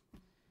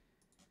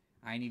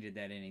 I needed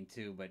that inning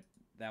too, but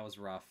that was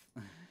rough.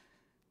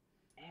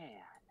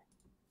 Man,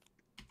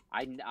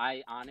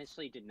 I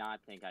honestly did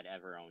not think I'd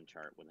ever own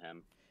chart with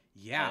him.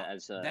 Yeah,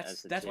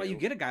 that's why you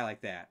get a guy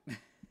like that.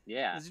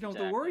 Yeah, because you don't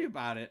have to worry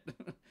about it.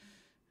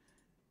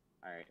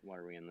 All right, what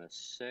are we in the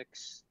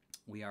 6th?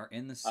 We are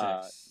in the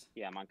 6th.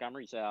 Yeah,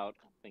 Montgomery's out.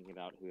 Thinking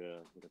about who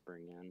to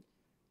bring in.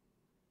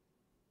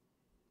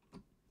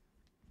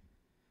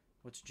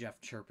 What's Jeff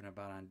chirping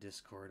about on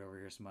Discord over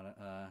here?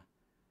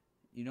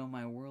 You know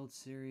my World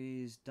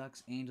Series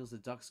Ducks Angels. The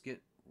Ducks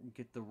get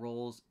the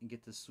rolls and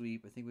get the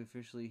sweep. I think we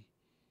officially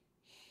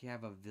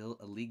have a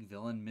league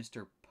villain,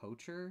 Mr.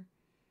 Poacher.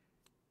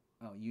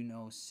 Oh,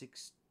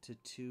 6 to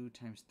 2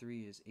 times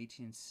 3 is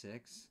 18 and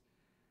 6.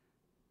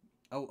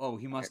 Oh,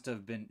 he must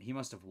have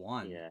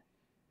won. Yeah.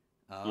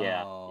 Oh,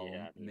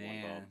 yeah,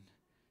 man.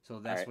 So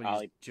that's what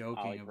he's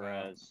joking about.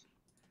 Perez.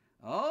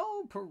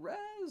 Oh,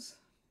 Perez.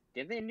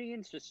 Did the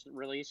Indians just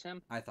release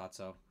him? I thought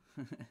so.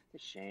 It's a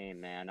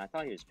shame, man. I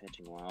thought he was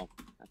pitching well.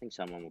 I think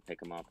someone will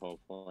pick him up,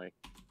 hopefully.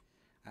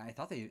 I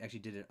thought they actually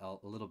did it a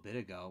little bit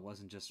ago. It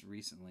wasn't just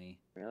recently.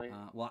 Really?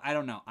 Well, I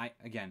don't know.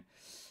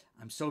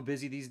 I'm so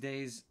busy these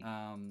days.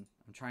 I'm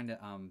trying to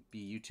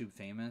be YouTube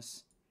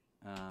famous.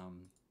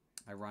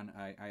 I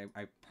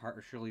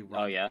partially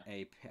run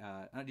a.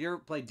 Do you ever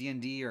play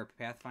D&D or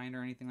Pathfinder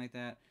or anything like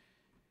that?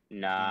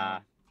 Nah.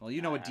 Well,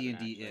 you know what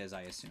D&D is,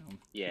 I assume.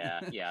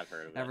 Yeah, I've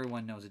heard of it.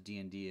 Everyone knows what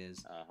D&D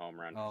is. Home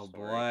run. Oh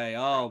story.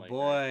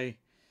 boy.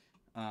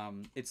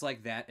 It's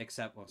like that,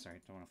 except. Oh,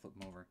 sorry, don't want to flip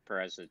them over.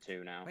 Perez at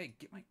 2 now. Wait,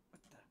 get my.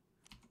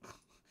 What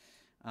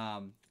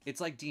the? It's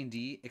like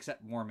D&D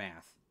except more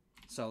math.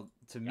 So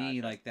to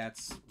me, like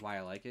that's why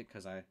I like it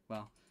because Yeah.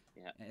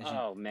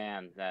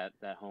 Man, that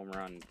home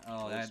run.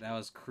 Oh, that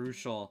was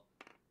crucial.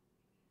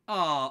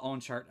 Oh, own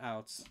chart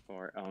outs.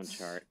 For own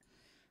chart.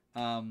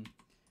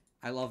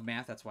 I love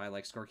math. That's why I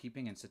like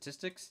scorekeeping and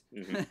statistics.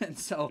 Mm-hmm. And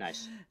so,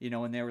 nice.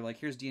 When they were like,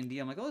 "Here's D&D,"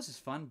 I'm like, "Oh, this is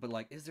fun," but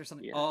like, is there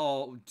something? Yeah.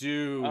 Oh,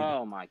 dude.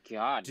 Oh my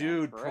God.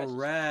 Dude, man,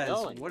 Perez.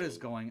 What is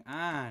going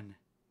on?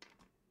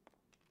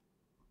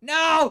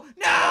 No!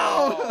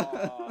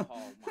 Oh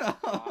my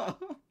God.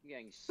 I'm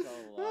getting so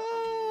lucky.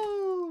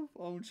 Oh,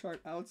 own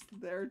chart outs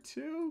there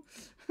too.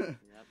 Yep.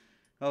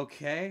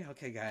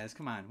 Okay, guys,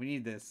 come on. We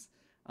need this.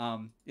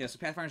 So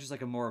Pathfinder is just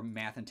like a more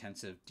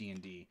math-intensive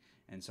D&D.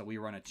 And so we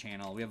run a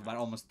channel. We have about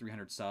almost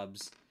 300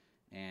 subs,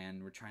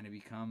 and we're trying to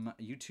become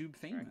YouTube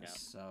famous.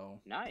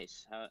 So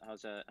nice.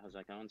 How's that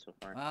going so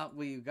far?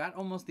 We got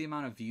almost the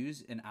amount of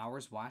views and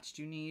hours watched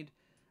you need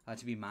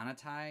to be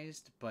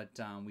monetized, but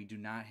we do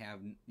not have.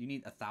 You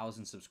need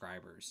 1,000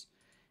 subscribers,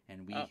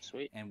 and we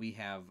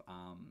have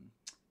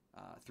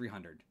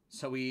 300.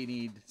 So we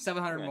need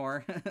 700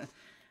 more.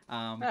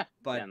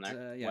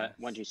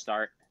 When'd you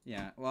start?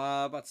 Yeah,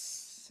 well, about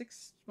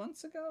 6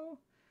 months ago.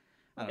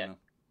 I don't know.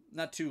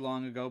 Not too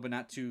long ago, but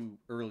not too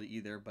early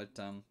either. But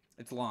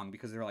it's long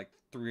because they're like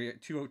 2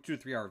 to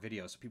 3 hour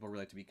videos, so people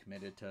really have to be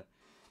committed to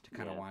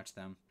kind of watch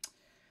them.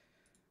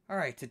 All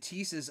right,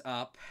 Tatis is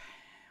up.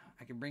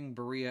 I can bring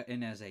Berea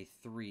in as a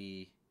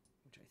 3,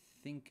 which I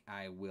think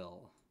I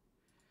will.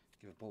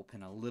 Give a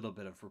bullpen a little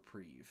bit of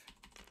reprieve.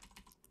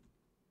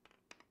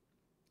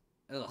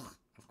 Ugh,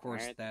 of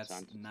course, that's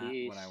not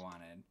what I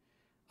wanted.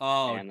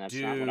 Oh, and that's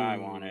dude. not what I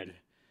wanted.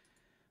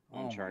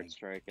 Chart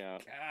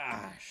strikeout.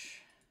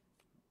 Gosh.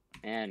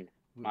 And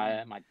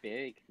my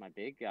big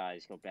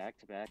guys go back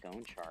to back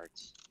own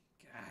charts.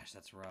 Gosh,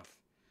 that's rough.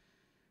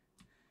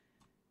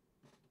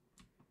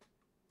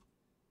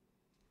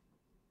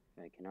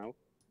 Okay, Cano.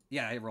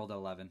 Yeah, I rolled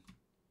 11.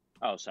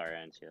 Oh, sorry,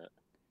 I didn't see it.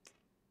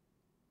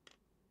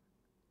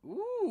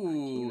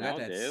 Ooh, got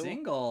that do.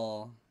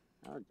 single.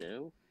 That'll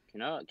do.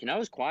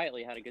 Cano's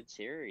quietly had a good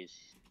series.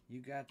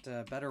 You got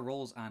better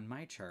rolls on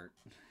my chart.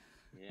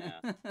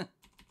 Yeah.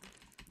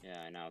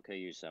 Yeah, I know. Could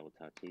use that with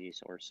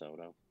Tatis or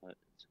Soto, but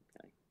it's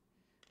okay.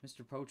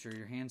 Mr. Poacher,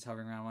 your hand's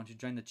hovering around. Why don't you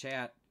join the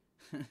chat?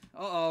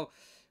 Uh-oh.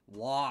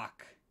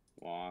 Walk.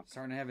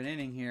 Starting to have an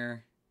inning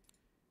here.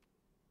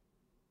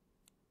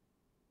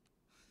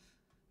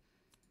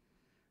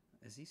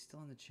 Is he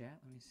still in the chat?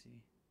 Let me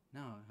see.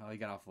 No. Oh, he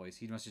got off voice.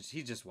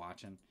 He's just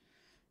watching.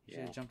 He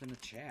should have jumped in the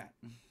chat.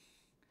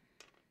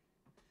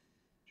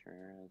 Sure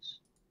is.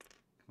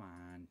 Come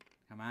on.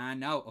 Come on.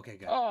 No. Okay,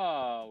 good.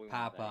 Oh, we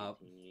Pop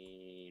up.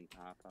 18.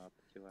 Pop up.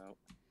 2 out.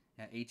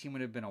 Yeah, 18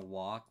 would have been a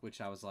walk,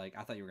 which I was like,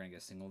 I thought you were going to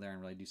get a single there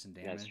and really do some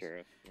damage. That's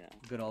true. Yeah.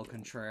 Good old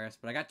Contreras.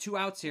 But I got 2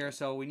 outs here,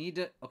 so we need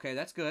to... Okay,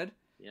 that's good.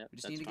 Yep, we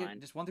just need to get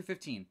just 1 through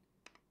 15.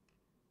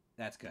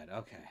 That's good.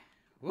 Okay.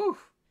 Woo!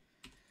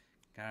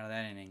 Got out of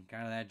that inning.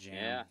 Got out of that jam.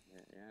 Yeah,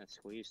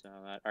 squeezed out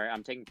of that. All right,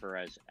 I'm taking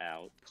Perez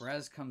out.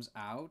 Perez comes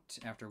out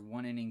after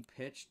 1 inning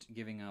pitched,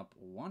 giving up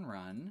 1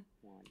 run.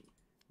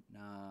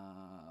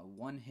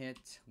 1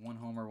 hit, 1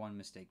 homer, 1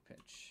 mistake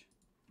pitch.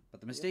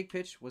 But the mistake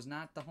pitch was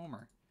not the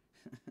homer.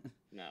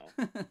 No.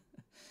 All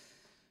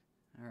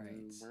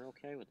right. We're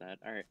okay with that.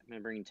 All right, I'm going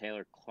to bring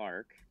Taylor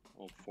Clark.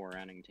 Old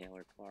 4-inning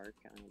Taylor Clark.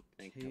 I don't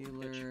think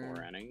he'll pitch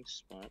 4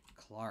 innings, but...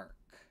 Clark.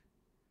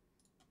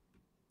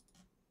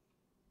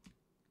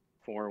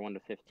 4, 1 to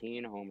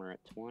 15, homer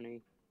at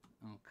 20.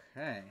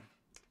 Okay.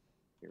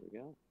 Here we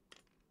go.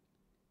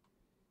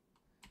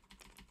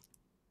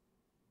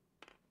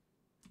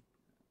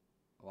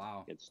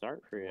 Wow. Good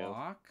start for you.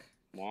 Walk.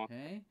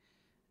 Okay.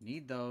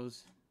 Need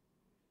those.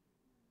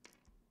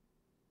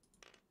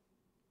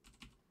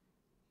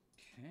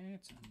 Okay,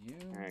 it's on you.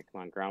 All right,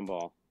 come on, ground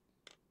ball.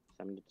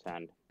 7 to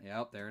 10.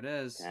 Yep, there it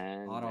is.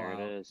 10, auto there out.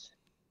 it is.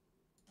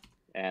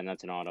 And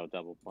that's an auto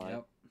double play.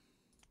 Yep.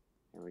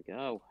 There we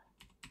go.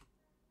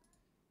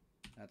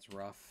 That's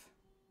rough.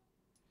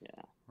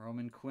 Yeah.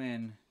 Roman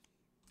Quinn.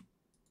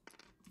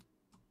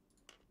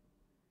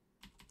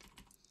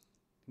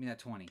 Give me that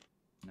 20.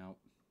 Nope.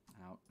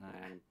 Out.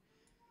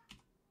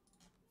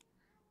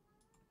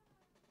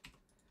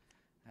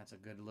 That's a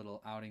good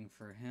little outing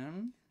for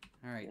him.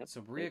 All right,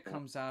 so Bria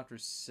comes out after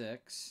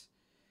 6.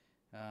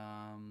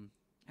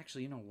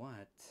 Actually, you know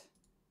what?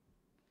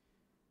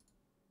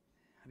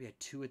 Maybe a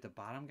 2 at the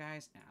bottom,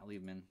 guys? Nah, I'll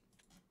leave him in.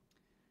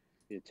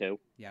 You 2?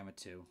 Yeah, I'm a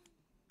 2.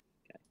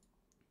 Okay.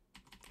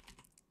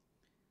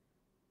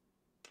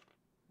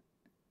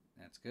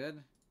 That's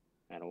good.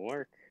 That'll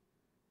work.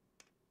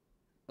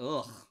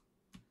 Ugh.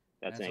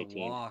 That's an 18.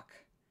 A walk.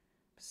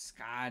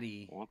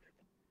 Scotty. Walk.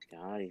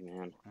 Scotty,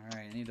 man. All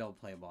right, I need a double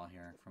play ball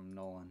here from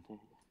Nolan.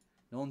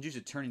 Nolan's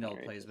usually turning double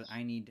plays, but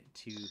I need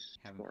to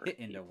have him hit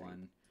into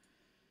one.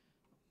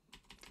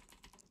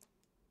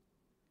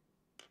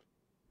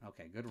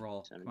 Okay, good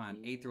roll. 17. Come on,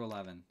 8 through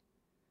 11.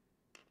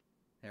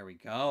 There we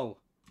go.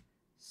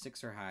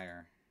 6 or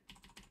higher.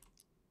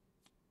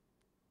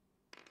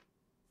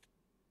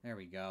 There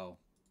we go.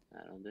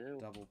 That'll do.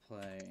 Double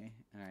play.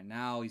 All right,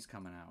 now he's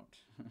coming out.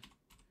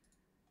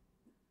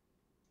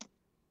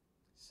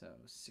 So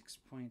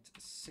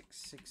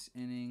 6.66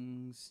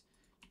 innings,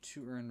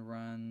 2 earned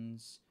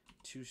runs,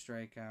 2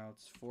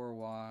 strikeouts, 4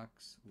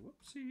 walks.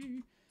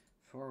 Whoopsie.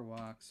 4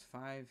 walks,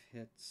 5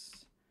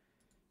 hits,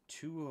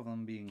 2 of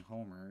them being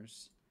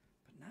homers,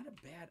 but not a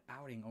bad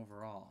outing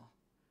overall.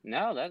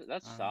 No,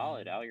 that's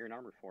solid. Al, your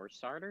number 4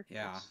 starter.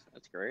 Yeah,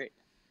 that's great.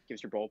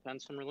 Gives your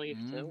bullpen some relief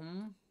too.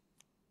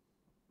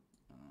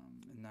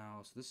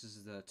 Now, so this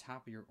is the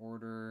top of your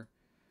order,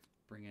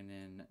 bringing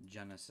in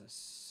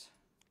Genesis.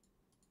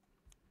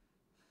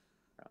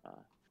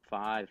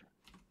 5,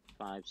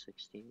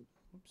 16.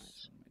 Oops,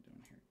 nice. What am I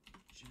doing here?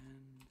 Jen.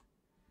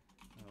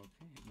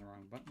 Okay, hitting the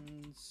wrong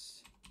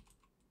buttons.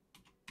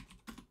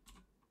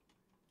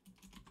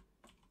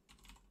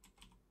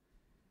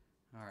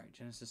 All right,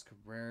 Genesis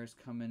Cabrera's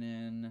coming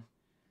in,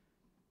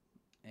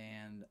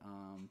 and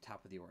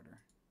top of the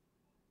order.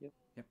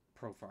 Yep.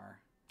 Profar.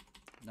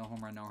 No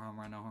home run. No home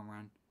run. No home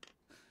run.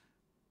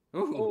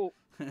 Ooh.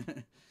 I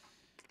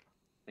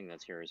think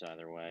that's yours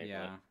either way.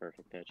 Yeah.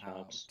 Perfect pitch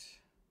helps.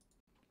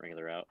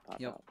 Regular out.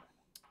 Pop out.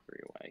 3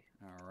 away.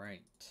 All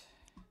right.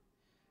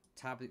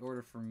 Top of the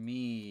order for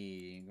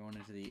me, going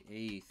into the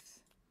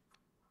 8th.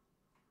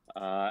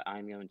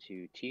 I'm going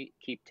to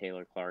keep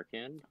Taylor Clark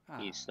in.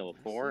 He's still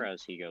 4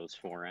 as he goes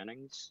 4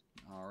 innings.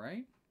 All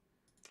right.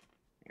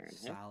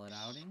 Solid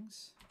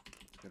outings.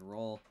 Good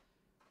roll.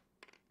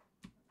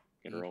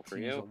 Good roll for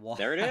you.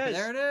 There it is.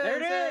 There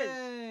it is.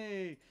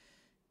 Hey!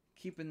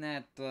 Keeping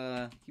that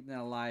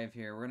alive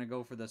here. We're gonna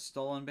go for the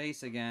stolen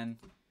base again.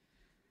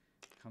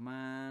 Come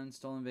on,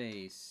 stolen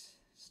base.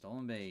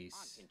 Stolen base.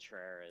 Come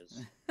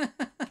on,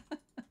 Contreras.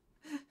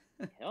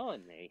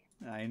 Killing me.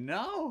 I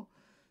know.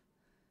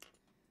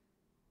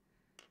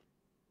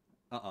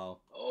 Uh-oh.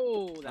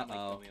 Oh, that might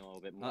kill me a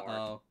little bit more.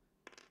 Uh-oh.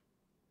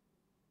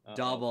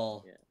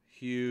 Double. Yeah.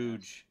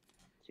 Huge.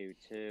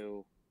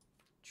 2-2.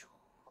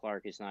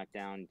 Clark is knocked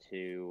down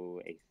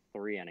to a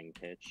 3-inning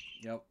pitch.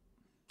 Yep.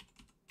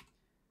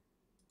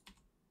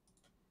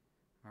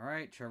 All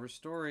right, Trevor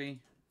Story.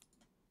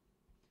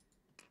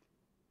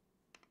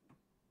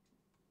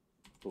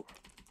 Oof.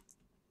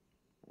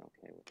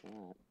 Okay with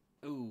that.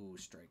 Ooh,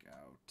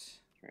 strikeout.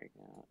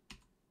 Strikeout.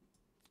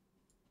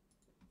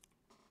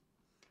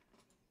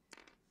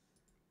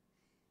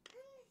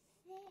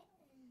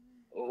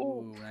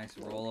 Ooh, nice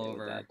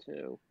rollover. Okay, that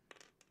too.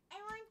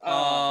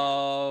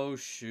 Oh,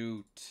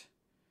 shoot.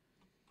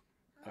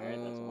 All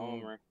right, that's a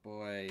homer.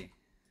 Boy.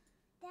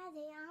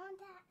 Daddy, I want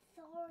that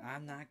sword.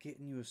 I'm not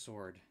getting you a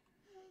sword.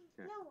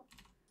 No,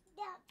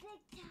 that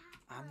big cat.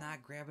 I'm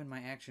not grabbing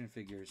my action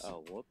figures.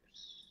 Oh,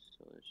 whoops.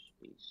 So this should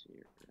be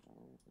 0.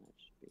 That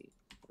should be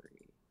 3.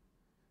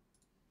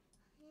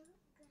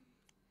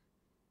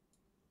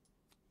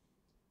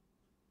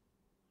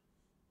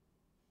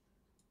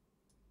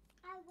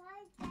 I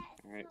like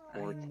that All right,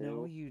 sword. I 4-2.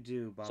 know you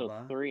do, Bubba.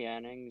 So 3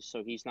 innings.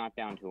 So he's knocked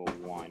down to a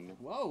 1.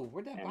 Whoa,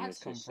 where'd that And box this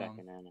come is from?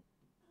 second inning.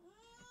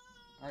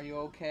 Are you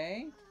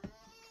okay?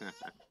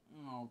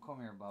 Oh, come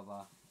here,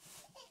 Bubba.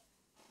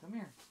 Come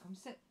here. Come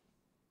sit.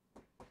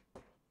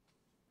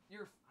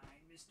 You're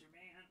fine, Mr.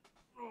 Man.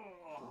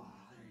 Oh,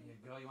 there you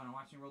go. You want to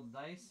watch me roll the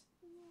dice?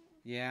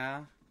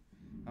 Yeah.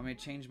 Want me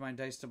to change my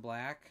dice to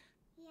black?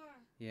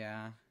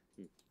 Yeah.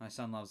 Yeah. My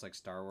son loves like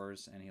Star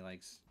Wars, and he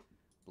likes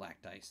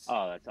black dice.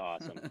 Oh, that's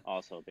awesome.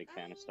 Also a big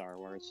fan of Star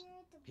Wars.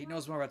 He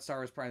knows more about Star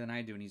Wars probably than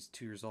I do, and he's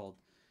 2 years old.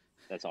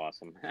 That's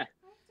awesome.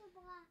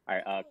 All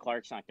right,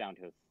 Clark's knocked down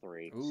to a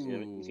 3.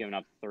 Ooh. He's given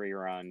up 3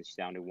 runs. He's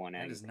down to 1 That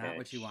inning is not what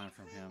pitch. you want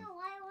from him. No,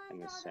 I In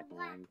want the all second the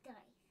black inning. dice.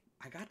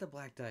 I got the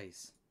black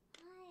dice.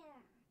 Fire.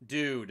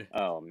 Dude.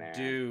 Oh man,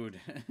 Dude.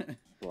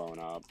 blown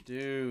up.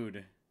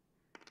 Dude.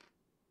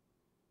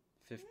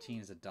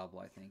 15 is a double,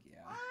 I think, yeah.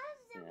 Where's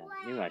the Yeah,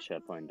 black knew I should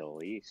have put in one?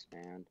 Delise,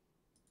 man.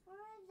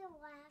 Where's the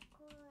black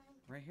one?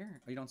 Right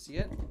here. Oh, you don't see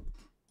it?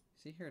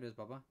 See, here it is,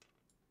 Bubba.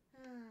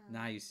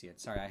 Now you see it.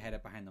 Sorry, I had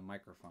it behind the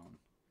microphone.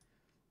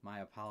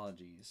 My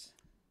apologies.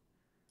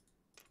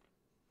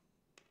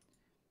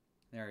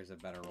 There's a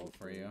better roll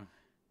for you.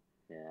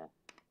 Yeah.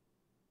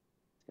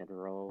 Get a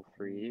roll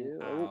for you.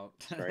 Out.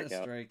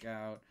 Strikeout.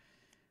 Strikeout.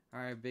 All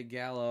right, Big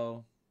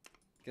Gallo.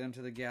 Get him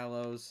to the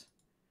gallows.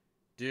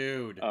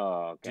 Dude.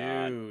 Oh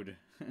god. Dude.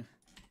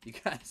 You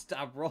gotta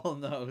stop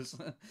rolling those.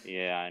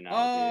 Yeah, I know,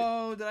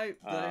 Oh, did I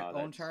own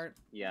that's- chart?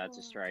 Yeah, it's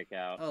a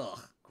strikeout. Ugh,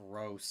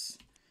 gross.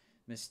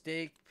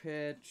 Mistake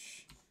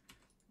pitch.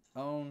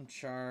 Own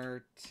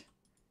chart.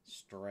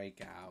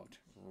 Strikeout.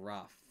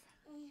 Rough.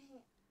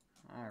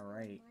 All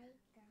right.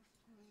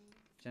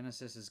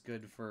 Genesis is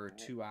good for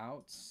 2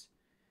 outs.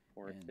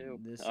 4-2.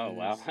 And this Oh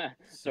wow. is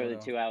So the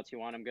Soto. 2 outs you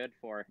want him good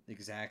for.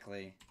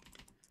 Exactly.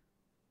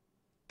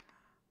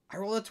 I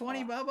rolled a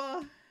 20,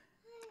 Bubba.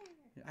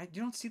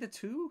 You don't see the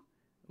 2?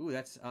 Ooh,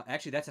 that's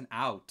actually that's an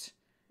out.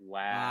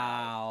 Wow.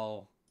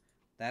 Wow.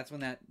 That's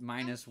when that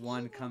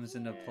 -1 comes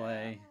into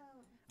play.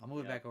 I'll move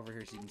it Yep. back over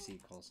here so you can see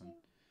Colson.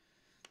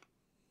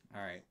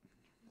 All right.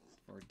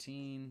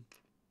 14.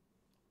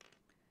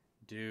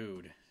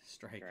 Dude,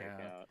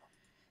 strikeout.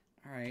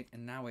 All right,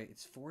 and now wait,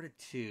 it's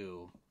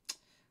 4-2.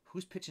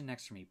 Who's pitching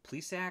next for me?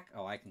 Plesac?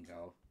 Oh, I can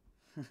go.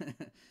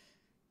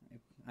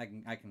 I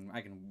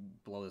can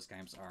blow this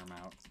guy's arm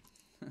out.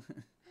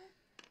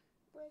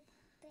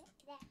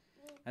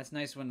 That's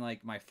nice when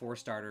like my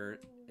 4-starter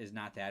is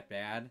not that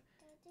bad,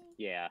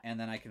 Yeah. and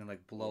then I can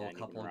like blow Yeah, a and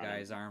you couple can of run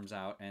guys' arms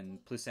out,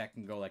 and Plesac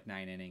can go like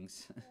 9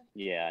 innings.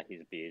 Yeah, he's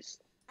a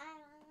beast.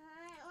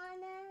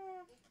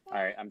 All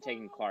right, I'm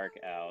taking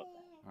Clark out.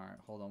 All right,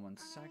 hold on one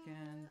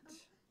second.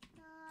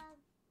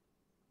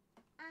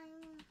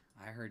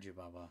 I heard you,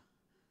 Bubba.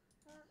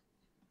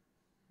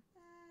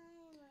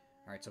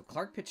 All right, so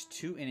Clark pitched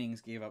 2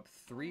 innings, gave up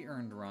 3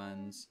 earned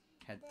runs,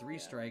 had 3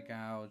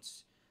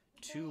 strikeouts,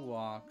 2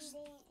 walks,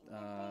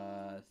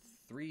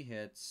 3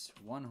 hits,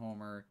 1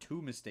 homer,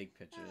 2 mistake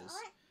pitches.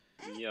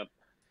 Yep.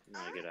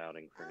 Not a good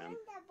outing for him.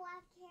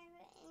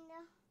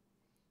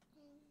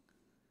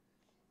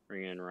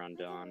 Bring in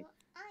Rondon.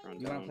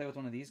 You want to play with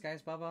one of these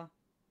guys, Bubba?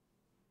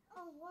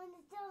 Oh, one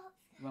of those.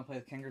 You want to play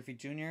with Ken Griffey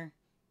Jr.?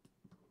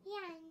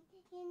 Yeah,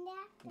 and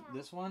that guy.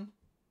 This one?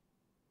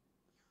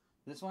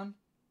 This one?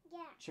 Yeah.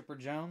 Chipper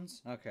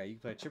Jones? Okay, you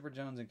can play Chipper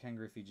Jones and Ken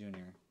Griffey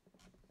Jr.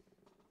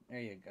 There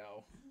you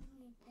go.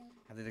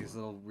 I think these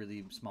little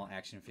really small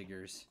action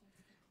figures,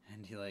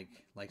 and he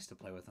likes to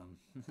play with them.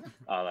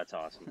 Oh, that's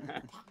awesome.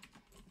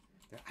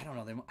 I don't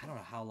know. I don't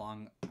know how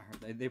long.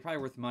 They're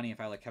probably worth money if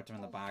I kept them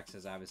in the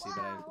boxes, obviously.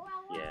 But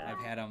Yeah.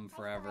 I've had them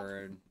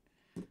forever.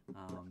 This is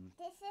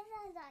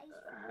a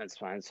nice. That's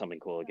fine. Something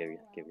cool to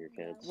give your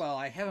kids. Well,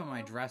 I have them on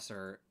my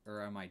dresser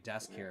or on my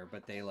desk here,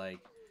 but they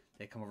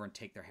come over and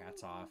take their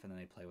hats off and then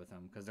they play with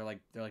them because they're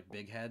like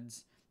big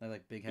heads. They're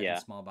like big heads Yeah.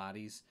 and small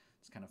bodies.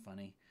 It's kind of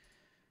funny.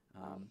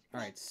 All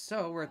right,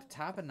 so we're at the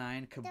top of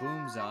 9.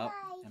 Kaboom's up,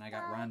 and I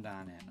got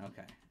Rondon in.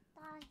 Okay.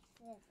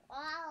 Wow,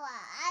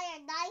 I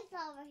have a knife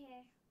over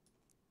here.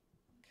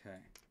 Okay.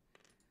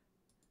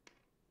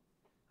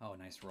 Oh,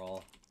 nice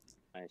roll.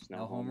 Nice.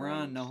 No home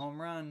run. No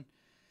home run.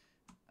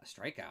 A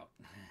strikeout.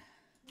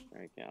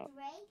 Strikeout.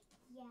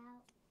 Yeah.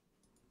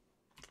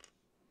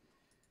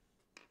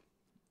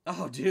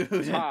 Oh,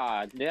 dude.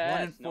 Ah, yes.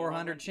 1 in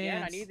 400 chance. Yeah, I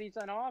chance. need these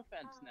on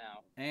offense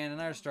now. And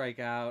another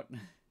strikeout.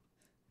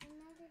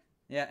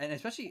 Yeah, and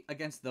especially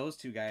against those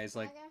two guys,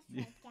 like,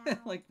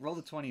 like roll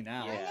the 20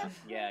 now. Yeah,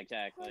 yeah,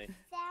 exactly.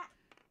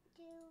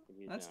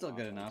 That's still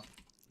good enough.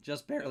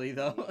 Just barely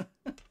though.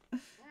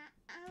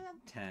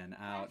 10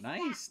 out.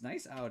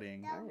 Nice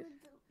outing.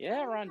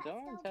 Yeah,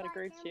 Rondon's had a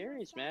great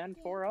series, man.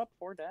 4 up,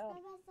 4 down.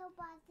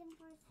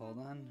 Hold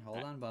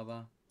on,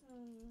 Bubba.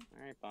 All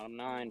right, bottom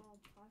 9.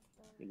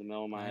 In the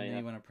middle of my. I know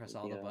you want to press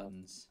all the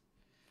buttons.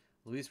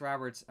 Luis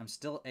Roberts, I'm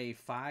still a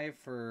 5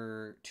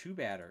 for 2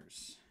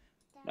 batters.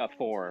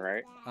 4,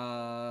 right?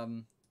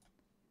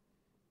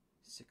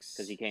 6.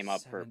 Because he came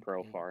up for 7,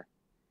 Profar.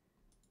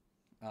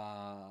 8.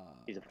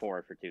 He's a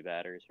 4 for 2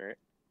 batters, right?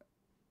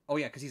 Oh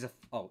yeah, because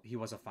he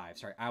was a 5.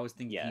 Sorry, I was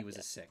thinking he was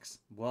a 6.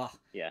 Well,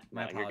 yeah,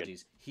 my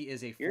apologies. He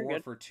is a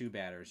 4 for 2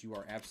 batters. You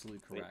are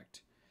absolutely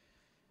correct.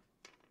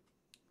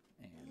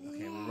 And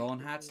okay, we're rolling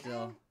hot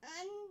still.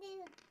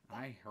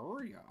 I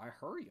hear ya. I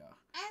want to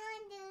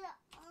do the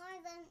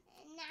orange,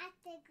 not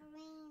the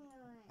green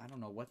one. I don't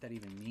know what that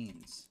even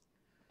means.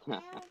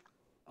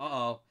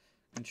 Uh-oh.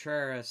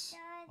 Contreras.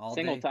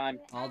 Single time.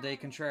 All day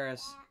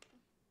Contreras.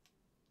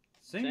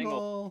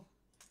 Single.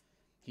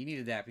 He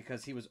needed that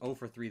because he was 0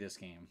 for 3 this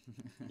game.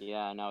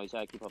 Yeah, no, he's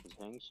got to keep up his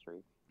hitting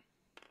streak.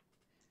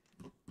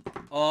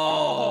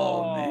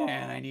 Oh,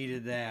 man, I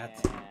needed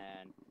that.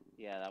 Man.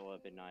 Yeah, that would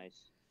have been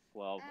nice.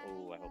 12.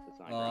 Oh, I hope it's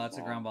not a Oh, ground that's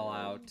a ground ball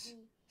out.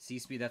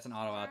 C-Speed, that's an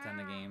auto out to end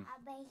the game.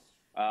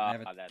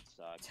 That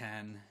sucks.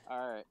 10.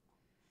 All right.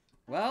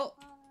 Well,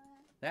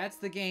 that's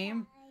the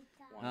game.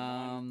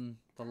 1-1.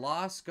 The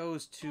loss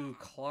goes to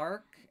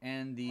Clark,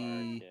 and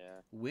the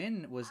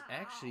win was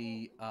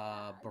actually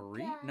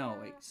Berea. No,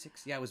 wait,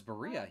 6. Yeah, it was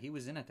Berea. He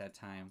was in at that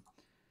time.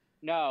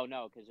 No,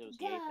 because it was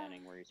the 8th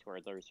inning where he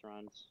scored those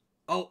runs.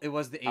 Oh, it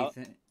was the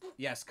 8th.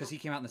 Yes, because he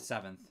came out in the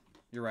 7th.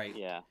 You're right.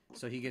 Yeah.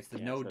 So he gets the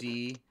no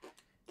D,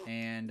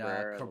 and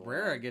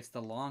Cabrera gets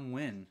the long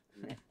win.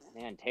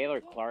 Man,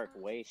 Taylor Clark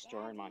wastes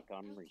Jordan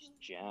Montgomery's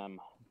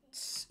gem.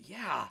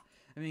 Yeah,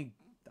 I mean,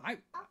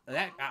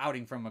 that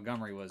outing from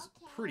Montgomery was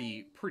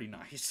pretty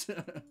nice.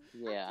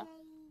 Yeah.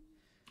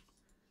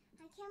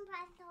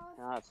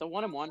 So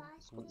 1-1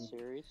 split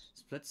series.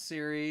 Split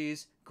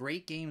series,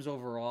 great games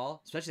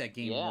overall. Especially that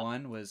game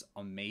 1 was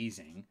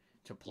amazing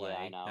to play.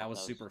 Yeah, I know. That was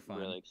super fun.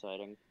 Really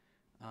exciting.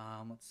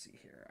 Let's see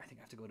here. I think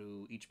I have to go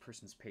to each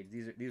person's page.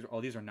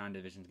 These are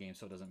non-division games,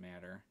 so it doesn't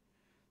matter.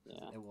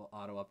 Yeah. It will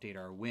auto update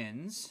our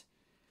wins.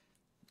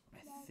 I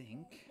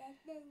think.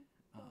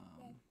 Let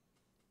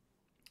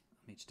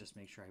me just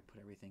make sure I put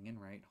everything in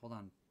right. Hold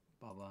on,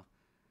 Bubba.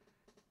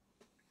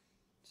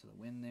 So the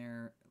win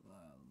there.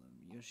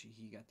 Yoshi,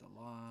 he got the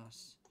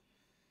loss.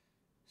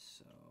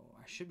 So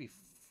I should be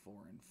 4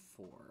 and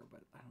 4,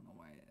 but I don't know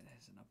why it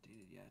hasn't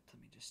updated yet.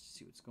 Let me just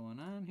see what's going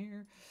on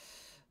here.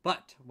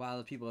 But while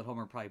the people at home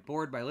are probably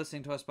bored by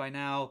listening to us by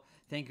now,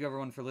 thank you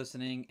everyone for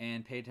listening,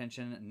 and pay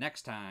attention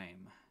next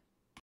time.